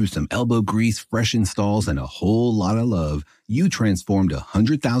then through some elbow grease, fresh installs, and a whole lot of love, you transformed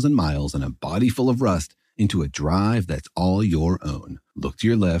 100,000 miles and a body full of rust into a drive that's all your own. Look to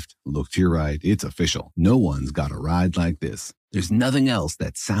your left, look to your right. It's official. No one's got a ride like this. There's nothing else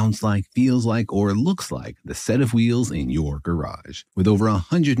that sounds like, feels like, or looks like the set of wheels in your garage. With over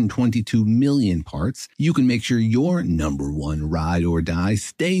 122 million parts, you can make sure your number one ride or die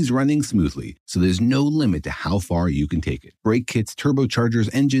stays running smoothly, so there's no limit to how far you can take it. Brake kits, turbochargers,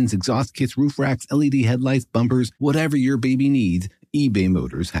 engines, exhaust kits, roof racks, LED headlights, bumpers, whatever your baby needs, eBay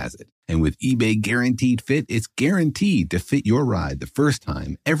Motors has it. And with eBay Guaranteed Fit, it's guaranteed to fit your ride the first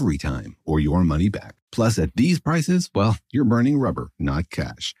time, every time, or your money back. Plus, at these prices, well, you're burning rubber, not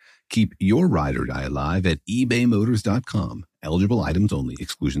cash. Keep your ride or die alive at ebaymotors.com. Eligible items only.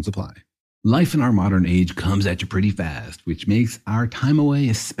 Exclusions apply. Life in our modern age comes at you pretty fast, which makes our time away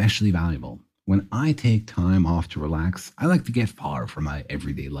especially valuable. When I take time off to relax, I like to get far from my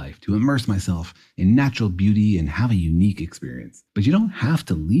everyday life, to immerse myself in natural beauty and have a unique experience. But you don't have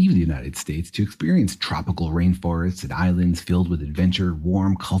to leave the United States to experience tropical rainforests and islands filled with adventure,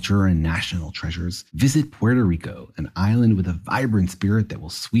 warm culture, and national treasures. Visit Puerto Rico, an island with a vibrant spirit that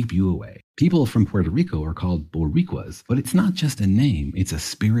will sweep you away. People from Puerto Rico are called Boricuas, but it's not just a name. It's a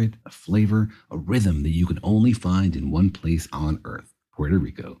spirit, a flavor, a rhythm that you can only find in one place on Earth. Puerto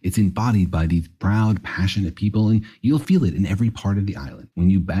Rico. It's embodied by these proud, passionate people, and you'll feel it in every part of the island. When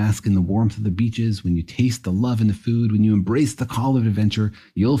you bask in the warmth of the beaches, when you taste the love in the food, when you embrace the call of adventure,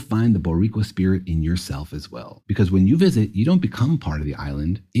 you'll find the Boricua spirit in yourself as well. Because when you visit, you don't become part of the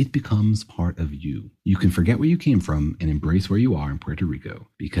island, it becomes part of you. You can forget where you came from and embrace where you are in Puerto Rico,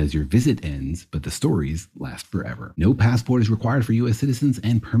 because your visit ends, but the stories last forever. No passport is required for U.S. citizens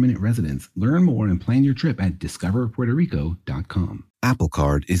and permanent residents. Learn more and plan your trip at discoverpuertorico.com. Apple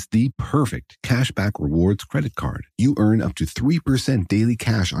Card is the perfect cashback rewards credit card. You earn up to 3% daily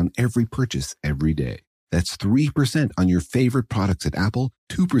cash on every purchase every day. That's 3% on your favorite products at Apple,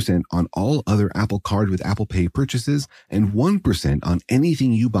 2% on all other Apple Card with Apple Pay purchases, and 1% on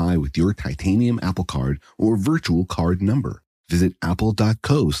anything you buy with your titanium Apple Card or virtual card number. Visit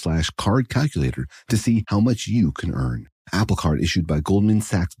apple.co/card calculator to see how much you can earn. Apple Card issued by Goldman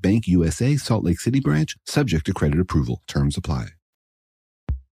Sachs Bank USA, Salt Lake City branch, subject to credit approval. Terms apply.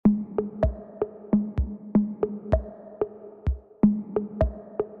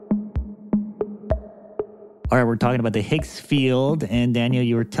 All right, we're talking about the Higgs field. And Daniel,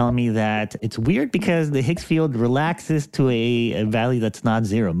 you were telling me that it's weird because the Higgs field relaxes to a value that's not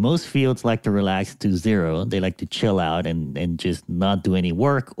zero. Most fields like to relax to zero. They like to chill out and just not do any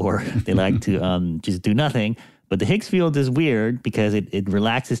work, or they like to just do nothing. But the Higgs field is weird because it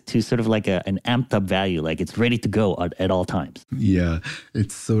relaxes to sort of like an amped up value, like it's ready to go at all times. Yeah,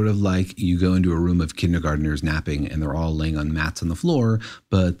 it's sort of like you go into a room of kindergartners napping and they're all laying on mats on the floor,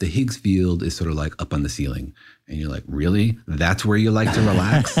 but the Higgs field is sort of like up on the ceiling. And you're like, really? That's where you like to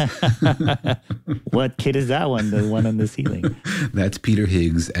relax? What kid is that one, the one on the ceiling? That's Peter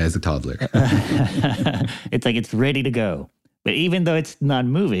Higgs as a toddler. It's like it's ready to go. But even though it's not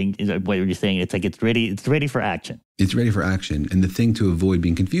moving, what you're saying, it's like it's ready for action. It's ready for action. And the thing to avoid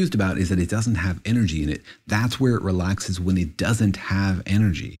being confused about is that it doesn't have energy in it. That's where it relaxes, when it doesn't have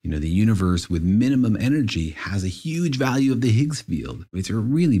energy. You know, the universe with minimum energy has a huge value of the Higgs field. It's a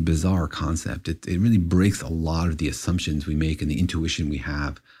really bizarre concept. It really breaks a lot of the assumptions we make and the intuition we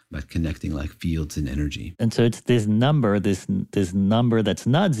have about connecting like fields and energy. And so it's this number that's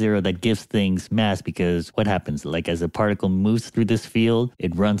not zero that gives things mass, because what happens? Like as a particle moves through this field,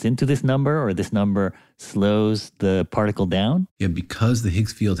 it runs into this number, or this number slows the particle down? Yeah, because the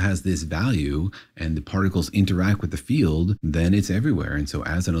Higgs field has this value and the particles interact with the field, then it's everywhere. And so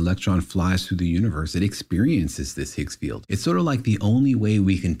as an electron flies through the universe, it experiences this Higgs field. It's sort of like the only way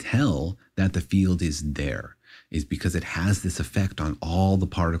we can tell that the field is there is because it has this effect on all the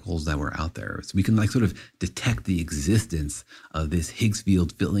particles that were out there. So we can like sort of detect the existence of this Higgs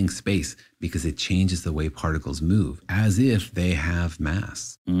field filling space because it changes the way particles move as if they have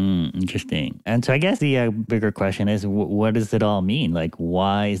mass. Interesting. And so I guess the bigger question is, what does it all mean? Like,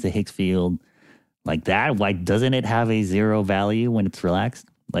 why is the Higgs field like that? Why doesn't it have a zero value when it's relaxed?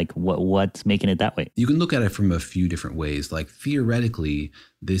 Like what's making it that way? You can look at it from a few different ways. Like theoretically,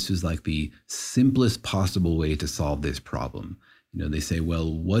 this is like the simplest possible way to solve this problem. They say,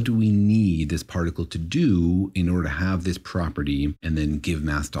 well, what do we need this particle to do in order to have this property and then give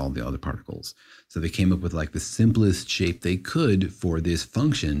mass to all the other particles? So they came up with like the simplest shape they could for this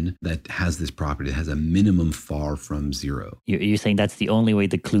function that has this property. It has a minimum far from zero. You're saying that's the only way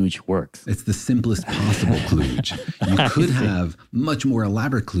the kludge works? It's the simplest possible kludge. You could have much more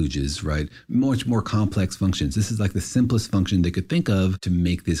elaborate kludges, right? Much more complex functions. This is like the simplest function they could think of to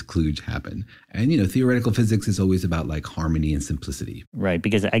make this kludge happen. And, theoretical physics is always about like harmony and simplicity. Right,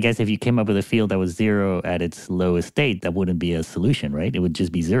 because I guess if you came up with a field that was zero at its lowest state, that wouldn't be a solution, right? It would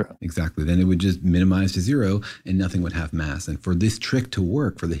just be zero. Exactly. Then it would just minimize to zero and nothing would have mass. And for this trick to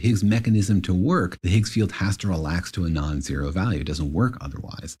work, for the Higgs mechanism to work, the Higgs field has to relax to a non-zero value. It doesn't work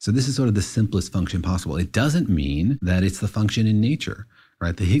otherwise. So this is sort of the simplest function possible. It doesn't mean that it's the function in nature.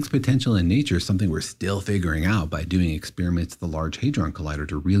 Right? The Higgs potential in nature is something we're still figuring out by doing experiments at the Large Hadron Collider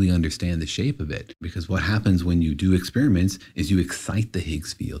to really understand the shape of it. Because what happens when you do experiments is you excite the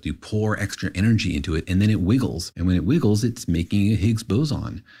Higgs field. You pour extra energy into it and then it wiggles. And when it wiggles, it's making a Higgs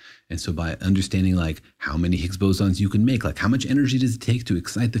boson. And so by understanding like how many Higgs bosons you can make, like how much energy does it take to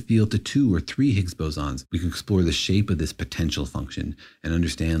excite the field to 2 or 3 Higgs bosons, we can explore the shape of this potential function and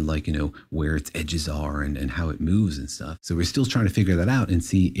understand like, where its edges are and how it moves and stuff. So we're still trying to figure that out and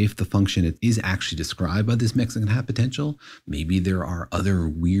see if the function is actually described by this Mexican hat potential. Maybe there are other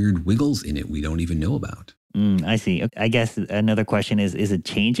weird wiggles in it we don't even know about. I see. I guess another question is it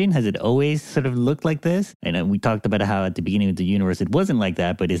changing? Has it always sort of looked like this? And we talked about how at the beginning of the universe it wasn't like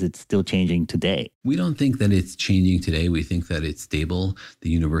that, but is it still changing today? We don't think that it's changing today. We think that it's stable. The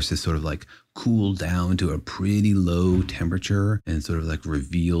universe is sort of like cooled down to a pretty low temperature and sort of like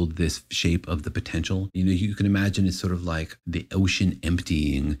revealed this shape of the potential. You can imagine it's sort of like the ocean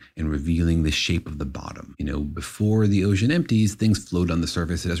emptying and revealing the shape of the bottom. Before the ocean empties, things float on the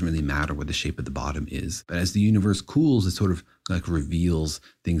surface. It doesn't really matter what the shape of the bottom is. But as the universe cools, it sort of like reveals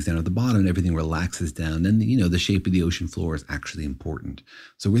things down at the bottom and everything relaxes down. Then, the shape of the ocean floor is actually important.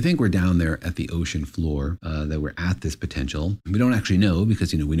 So we think we're down there at the ocean floor, that we're at this potential. We don't actually know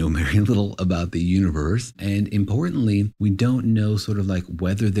because, we know very little about the universe. And importantly, we don't know sort of like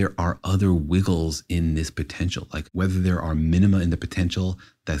whether there are other wiggles in this potential, like whether there are minima in the potential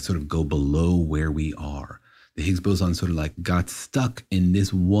that sort of go below where we are. The Higgs boson sort of like got stuck in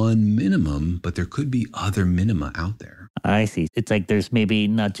this one minimum, but there could be other minima out there. I see. It's like there's maybe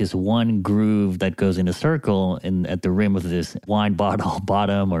not just one groove that goes in a circle at the rim of this wine bottle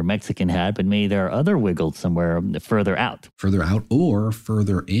bottom or Mexican hat, but maybe there are other wiggles somewhere further out. Further out or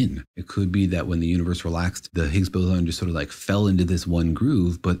further in. It could be that when the universe relaxed, the Higgs boson just sort of like fell into this one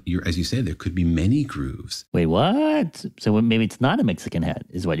groove, but as you say, there could be many grooves. Wait, what? So maybe it's not a Mexican hat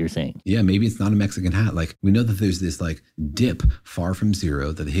is what you're saying. Yeah, maybe it's not a Mexican hat. Like we know that there's this like dip far from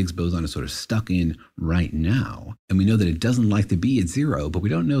zero that the Higgs boson is sort of stuck in right now. And we know that it doesn't like to be at zero, but we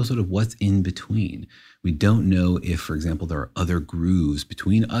don't know sort of what's in between. We don't know if, for example, there are other grooves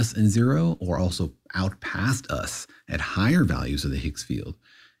between us and zero or also out past us at higher values of the Higgs field.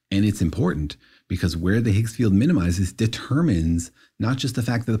 And it's important because where the Higgs field minimizes determines not just the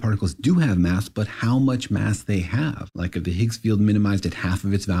fact that the particles do have mass, but how much mass they have. Like if the Higgs field minimized at half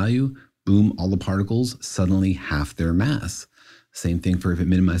of its value, boom, all the particles suddenly half their mass. Same thing for if it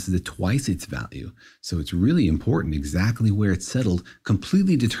minimizes at twice its value. So it's really important. Exactly where it's settled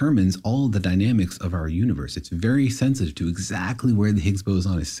completely determines all the dynamics of our universe. It's very sensitive to exactly where the Higgs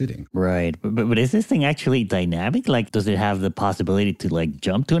boson is sitting. Right. But is this thing actually dynamic? Like, does it have the possibility to like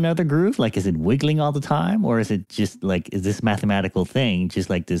jump to another groove? Like, is it wiggling all the time? Or is it just like, is this mathematical thing just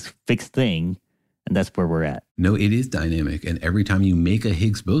like this fixed thing? And that's where we're at. No, it is dynamic. And every time you make a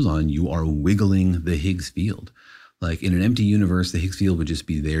Higgs boson, you are wiggling the Higgs field. Like in an empty universe, the Higgs field would just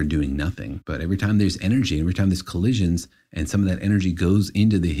be there doing nothing. But every time there's energy, every time there's collisions, and some of that energy goes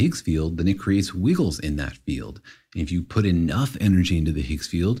into the Higgs field, then it creates wiggles in that field. And if you put enough energy into the Higgs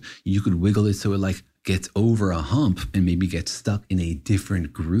field, you could wiggle it so it like gets over a hump and maybe gets stuck in a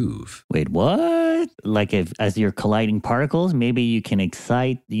different groove. Wait, what? Like if as you're colliding particles, maybe you can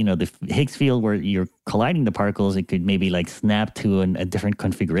excite, the Higgs field where you're colliding the particles, it could maybe like snap to a different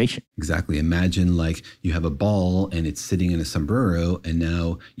configuration. Exactly. Imagine like you have a ball and it's sitting in a sombrero and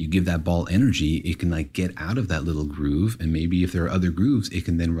now you give that ball energy, it can like get out of that little groove. And maybe if there are other grooves, it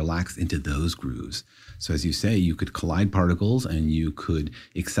can then relax into those grooves. So as you say, you could collide particles and you could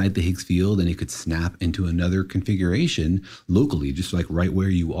excite the Higgs field and it could snap into another configuration locally, just like right where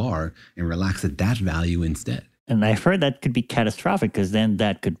you are, and relax at that value instead. And I've heard that could be catastrophic because then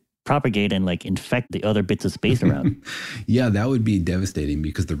that could propagate and like infect the other bits of space around. Yeah, that would be devastating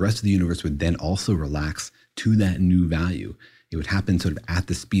because the rest of the universe would then also relax to that new value. It would happen sort of at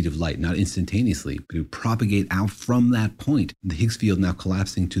the speed of light, not instantaneously, but it would propagate out from that point. The Higgs field now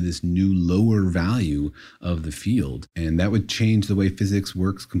collapsing to this new lower value of the field. And that would change the way physics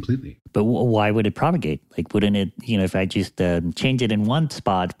works completely. But why would it propagate? Like, wouldn't it, if I just change it in one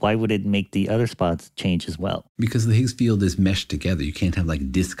spot, why would it make the other spots change as well? Because the Higgs field is meshed together. You can't have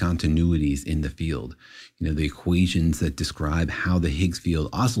like discontinuities in the field. The equations that describe how the Higgs field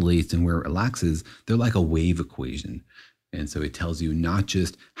oscillates and where it relaxes, they're like a wave equation. And so it tells you not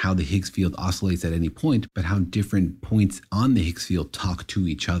just how the Higgs field oscillates at any point, but how different points on the Higgs field talk to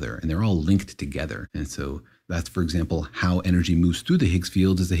each other. And they're all linked together. And so that's, for example, how energy moves through the Higgs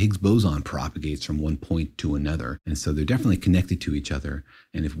field as the Higgs boson propagates from one point to another. And so they're definitely connected to each other.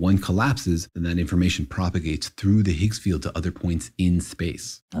 And if one collapses, then that information propagates through the Higgs field to other points in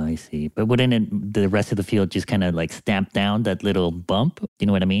space. I see. But wouldn't the rest of the field just kind of like stamp down that little bump? You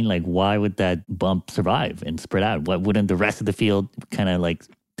know what I mean? Like, why would that bump survive and spread out? What wouldn't the rest of the field kind of like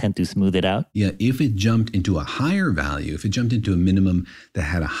tend to smooth it out? Yeah, if it jumped into a higher value, if it jumped into a minimum that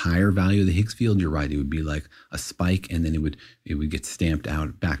had a higher value of the Higgs field, you're right, it would be like a spike and then it would get stamped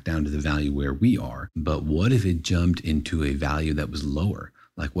out back down to the value where we are. But what if it jumped into a value that was lower?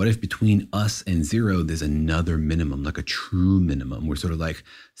 Like, what if between us and zero, there's another minimum, like a true minimum? We're sort of like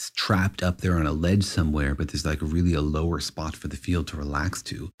trapped up there on a ledge somewhere, but there's like really a lower spot for the field to relax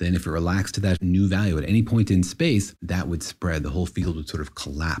to. Then if it relaxed to that new value at any point in space, that would spread. The whole field would sort of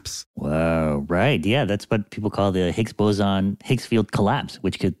collapse. Wow, right. Yeah, that's what people call the Higgs boson, Higgs field collapse,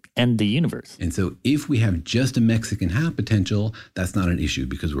 which could end the universe. And so if we have just a Mexican hat potential, that's not an issue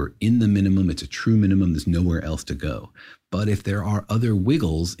because we're in the minimum. It's a true minimum. There's nowhere else to go. But if there are other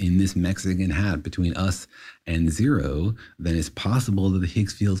wiggles in this Mexican hat between us and zero, then it's possible that the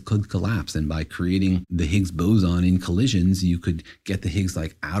Higgs field could collapse. And by creating the Higgs boson in collisions, you could get the Higgs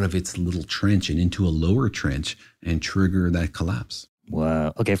like out of its little trench and into a lower trench and trigger that collapse.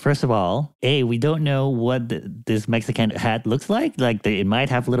 Wow. Okay, first of all, we don't know what this Mexican hat looks like. Like it might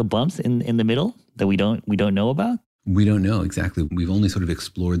have little bumps in the middle that we don't know about. We don't know exactly. We've only sort of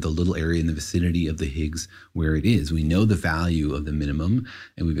explored the little area in the vicinity of the Higgs where it is. We know the value of the minimum,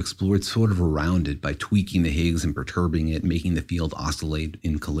 and we've explored sort of around it by tweaking the Higgs and perturbing it, making the field oscillate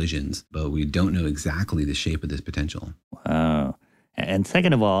in collisions. But we don't know exactly the shape of this potential. Wow. And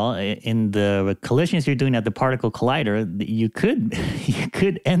second of all, in the collisions you're doing at the particle collider, you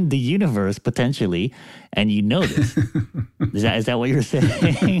could end the universe potentially, and you know this. Is that what you're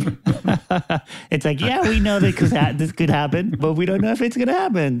saying? It's like, yeah, we know that this could happen, but we don't know if it's going to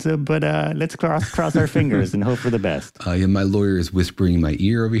happen. So, but let's cross our fingers and hope for the best. Yeah, my lawyer is whispering in my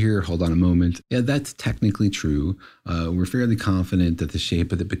ear over here. Hold on a moment. Yeah, that's technically true. We're fairly confident that the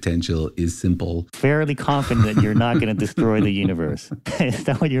shape of the potential is simple. Fairly confident that you're not going to destroy the universe. Is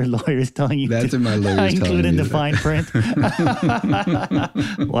that what your lawyer is telling you? That's what my lawyer is telling me. Include in the fine print?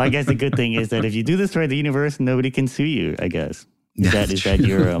 Well, I guess the good thing is that if you do destroy the universe, nobody can sue you, I guess. Is that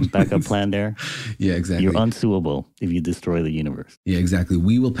your backup plan there? Yeah, exactly. You're unsuable if you destroy the universe. Yeah, exactly.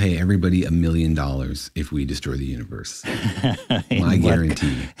 We will pay everybody $1 million if we destroy the universe. My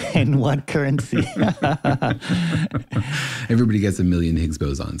guarantee. In what currency? Everybody gets 1 million Higgs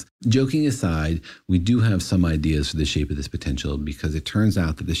bosons. Joking aside, we do have some ideas for the shape of this potential because it turns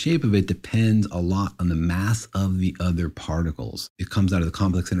out that the shape of it depends a lot on the mass of the other particles. It comes out of the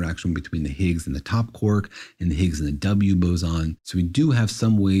complex interaction between the Higgs and the top quark and the Higgs and the W boson. So we do have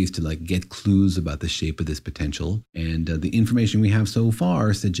some ways to get clues about the shape of this potential. And the information we have so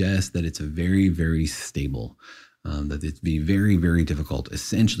far suggests that it's a very, very stable. That it'd be very, very difficult,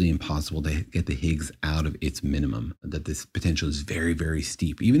 essentially impossible to get the Higgs out of its minimum, that this potential is very, very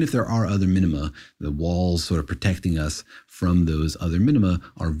steep. Even if there are other minima, the walls sort of protecting us from those other minima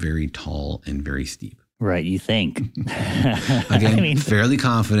are very tall and very steep. Right, you think. Again, fairly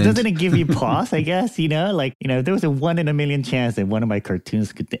confident. Doesn't it give you pause, I guess? If there was a 1 in a million chance that one of my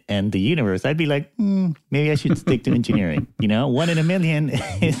cartoons could end the universe, I'd be like, maybe I should stick to engineering. 1 in a million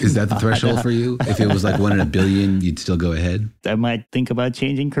is that the threshold for you? If it was like 1 in a billion, you'd still go ahead? I might think about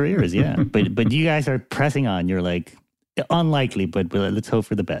changing careers, yeah. But you guys are pressing on. You're like, unlikely, but let's hope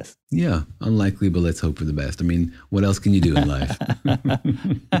for the best. Yeah, unlikely, but let's hope for the best. I mean, what else can you do in life?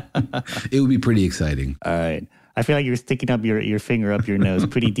 It would be pretty exciting. All right. I feel like you're sticking up your finger up your nose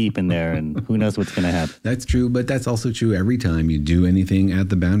pretty deep in there, and who knows what's going to happen. That's true, but that's also true every time you do anything at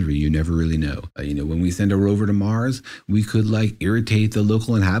the boundary. You never really know. When we send a rover to Mars, we could irritate the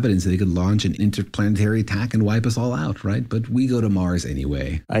local inhabitants. They could launch an interplanetary attack and wipe us all out, right? But we go to Mars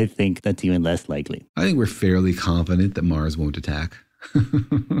anyway. I think that's even less likely. I think we're fairly confident that Mars won't attack.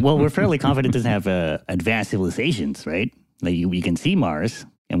 Well, we're fairly confident it doesn't have advanced civilizations, right? Like we can see Mars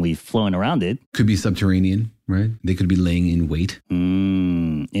and we've flown around it. Could be subterranean, right? They could be laying in wait.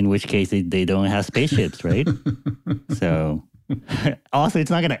 In which case they don't have spaceships, right? So... Also, it's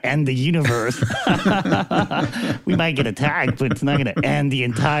not going to end the universe. We might get attacked, but it's not going to end the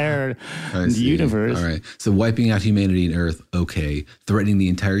entire universe. All right. So wiping out humanity and Earth, okay. Threatening the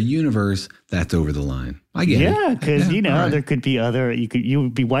entire universe, that's over the line. I get it. Yeah, because, there could be you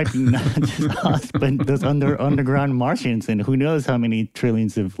would be wiping not just us, but those underground Martians and who knows how many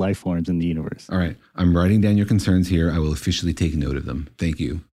trillions of life forms in the universe. All right. I'm writing down your concerns here. I will officially take note of them. Thank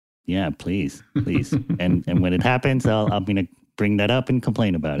you. Yeah, please. and when it happens, I'm going to bring that up and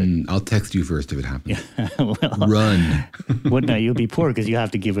complain about it. I'll text you first if it happens. Yeah, well, run. Well, no, you'll be poor because you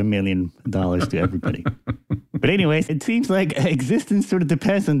have to give $1 million to everybody. But anyways, it seems like existence sort of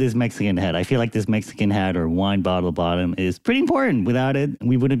depends on this Mexican hat. I feel like this Mexican hat or wine bottle bottom is pretty important. Without it,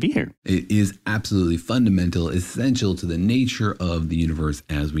 we wouldn't be here. It is absolutely fundamental, essential to the nature of the universe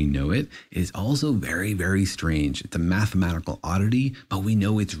as we know it. It is also very, very strange. It's a mathematical oddity, but we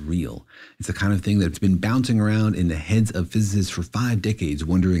know it's real. It's the kind of thing that's been bouncing around in the heads of physicists for 5 decades,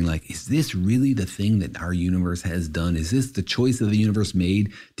 wondering like, is this really the thing that our universe has done? Is this the choice that the universe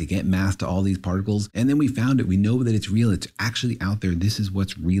made to get mass to all these particles? And then we found it. We know that it's real. It's actually out there. This is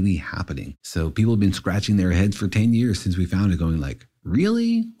what's really happening. So people have been scratching their heads for 10 years since we found it, going like,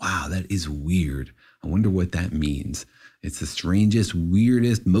 really? Wow, that is weird. I wonder what that means. It's the strangest,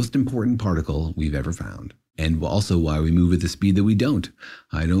 weirdest, most important particle we've ever found. And also why we move at the speed that we don't.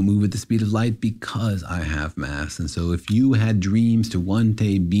 I don't move at the speed of light because I have mass. And so if you had dreams to one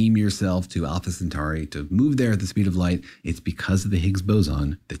day beam yourself to Alpha Centauri, to move there at the speed of light, it's because of the Higgs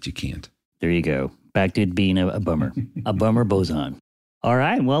boson that you can't. There you go. Back to it being a bummer. A bummer boson. All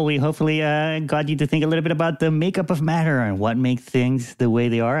right. Well, we hopefully got you to think a little bit about the makeup of matter and what makes things the way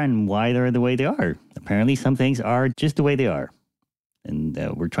they are and why they're the way they are. Apparently, some things are just the way they are. And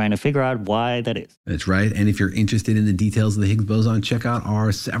we're trying to figure out why that is. That's right. And if you're interested in the details of the Higgs boson, check out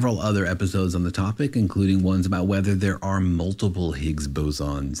our several other episodes on the topic, including ones about whether there are multiple Higgs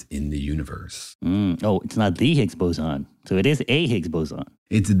bosons in the universe. Oh, it's not the Higgs boson. So it is a Higgs boson.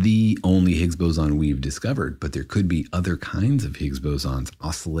 It's the only Higgs boson we've discovered, but there could be other kinds of Higgs bosons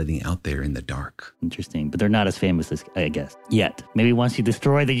oscillating out there in the dark. Interesting. But they're not as famous as, I guess, yet. Maybe once you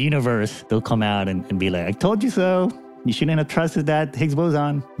destroy the universe, they'll come out and be like, I told you so. You shouldn't have trusted that Higgs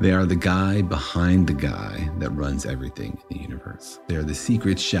boson. They are the guy behind the guy that runs everything in the universe. They are the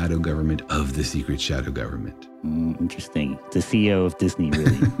secret shadow government of the secret shadow government. Interesting. The CEO of Disney,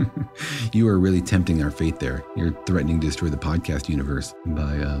 really. You are really tempting our fate there. You're threatening to destroy the podcast universe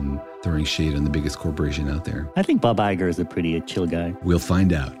by throwing shade on the biggest corporation out there. I think Bob Iger is a pretty chill guy. We'll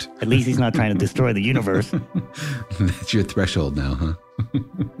find out. At least he's not trying to destroy the universe. That's your threshold now, huh?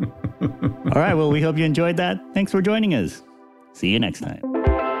 All right, well, we hope you enjoyed that. Thanks for joining us. See you next time.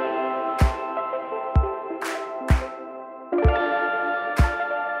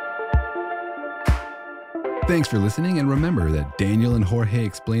 Thanks for listening, and remember that Daniel and Jorge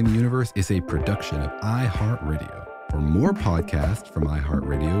Explain the Universe is a production of iHeartRadio. For more podcasts from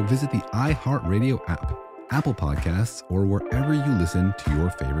iHeartRadio, visit the iHeartRadio app, Apple Podcasts, or wherever you listen to your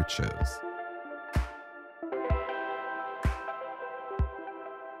favorite shows.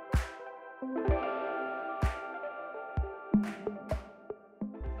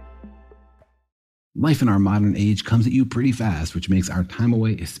 Life in our modern age comes at you pretty fast, which makes our time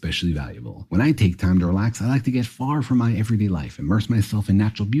away especially valuable. When I take time to relax, I like to get far from my everyday life, immerse myself in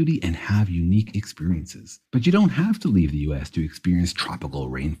natural beauty, and have unique experiences. But you don't have to leave the U.S. to experience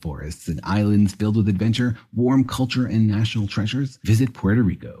tropical rainforests and islands filled with adventure, warm culture, and national treasures. Visit Puerto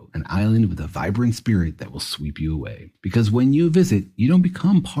Rico, an island with a vibrant spirit that will sweep you away. Because when you visit, you don't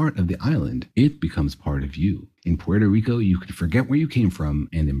become part of the island, it becomes part of you. In Puerto Rico, you can forget where you came from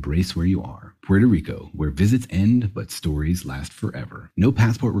and embrace where you are. Puerto Rico, where visits end, but stories last forever. No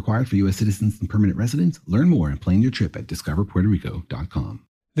passport required for U.S. citizens and permanent residents. Learn more and plan your trip at discoverpuertorico.com.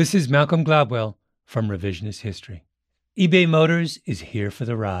 This is Malcolm Gladwell from Revisionist History. eBay Motors is here for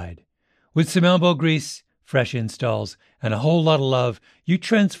the ride. With some elbow grease, fresh installs, and a whole lot of love, you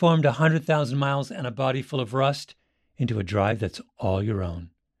transformed 100,000 miles and a body full of rust into a drive that's all your own.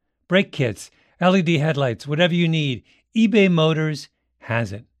 Brake kits, LED headlights, whatever you need, eBay Motors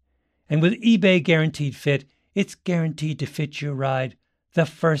has it. And with eBay Guaranteed Fit, it's guaranteed to fit your ride the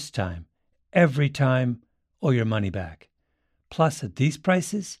first time, every time, or your money back. Plus, at these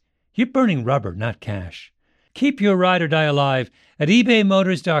prices, you're burning rubber, not cash. Keep your ride or die alive at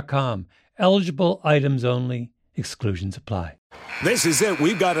ebaymotors.com. Eligible items only. Exclusions apply. This is it.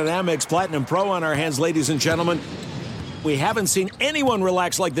 We've got an Amex Platinum Pro on our hands, ladies and gentlemen. We haven't seen anyone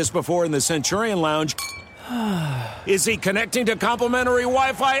relax like this before in the Centurion Lounge. Is he connecting to complimentary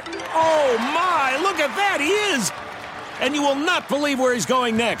Wi-Fi? Oh my, look at that, he is! And you will not believe where he's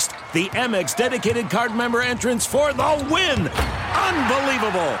going next. The Amex dedicated card member entrance for the win!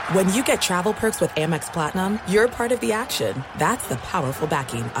 Unbelievable! When you get travel perks with Amex Platinum, you're part of the action. That's the powerful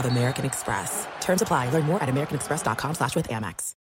backing of American Express. Terms apply. Learn more at americanexpress.com/withAmex.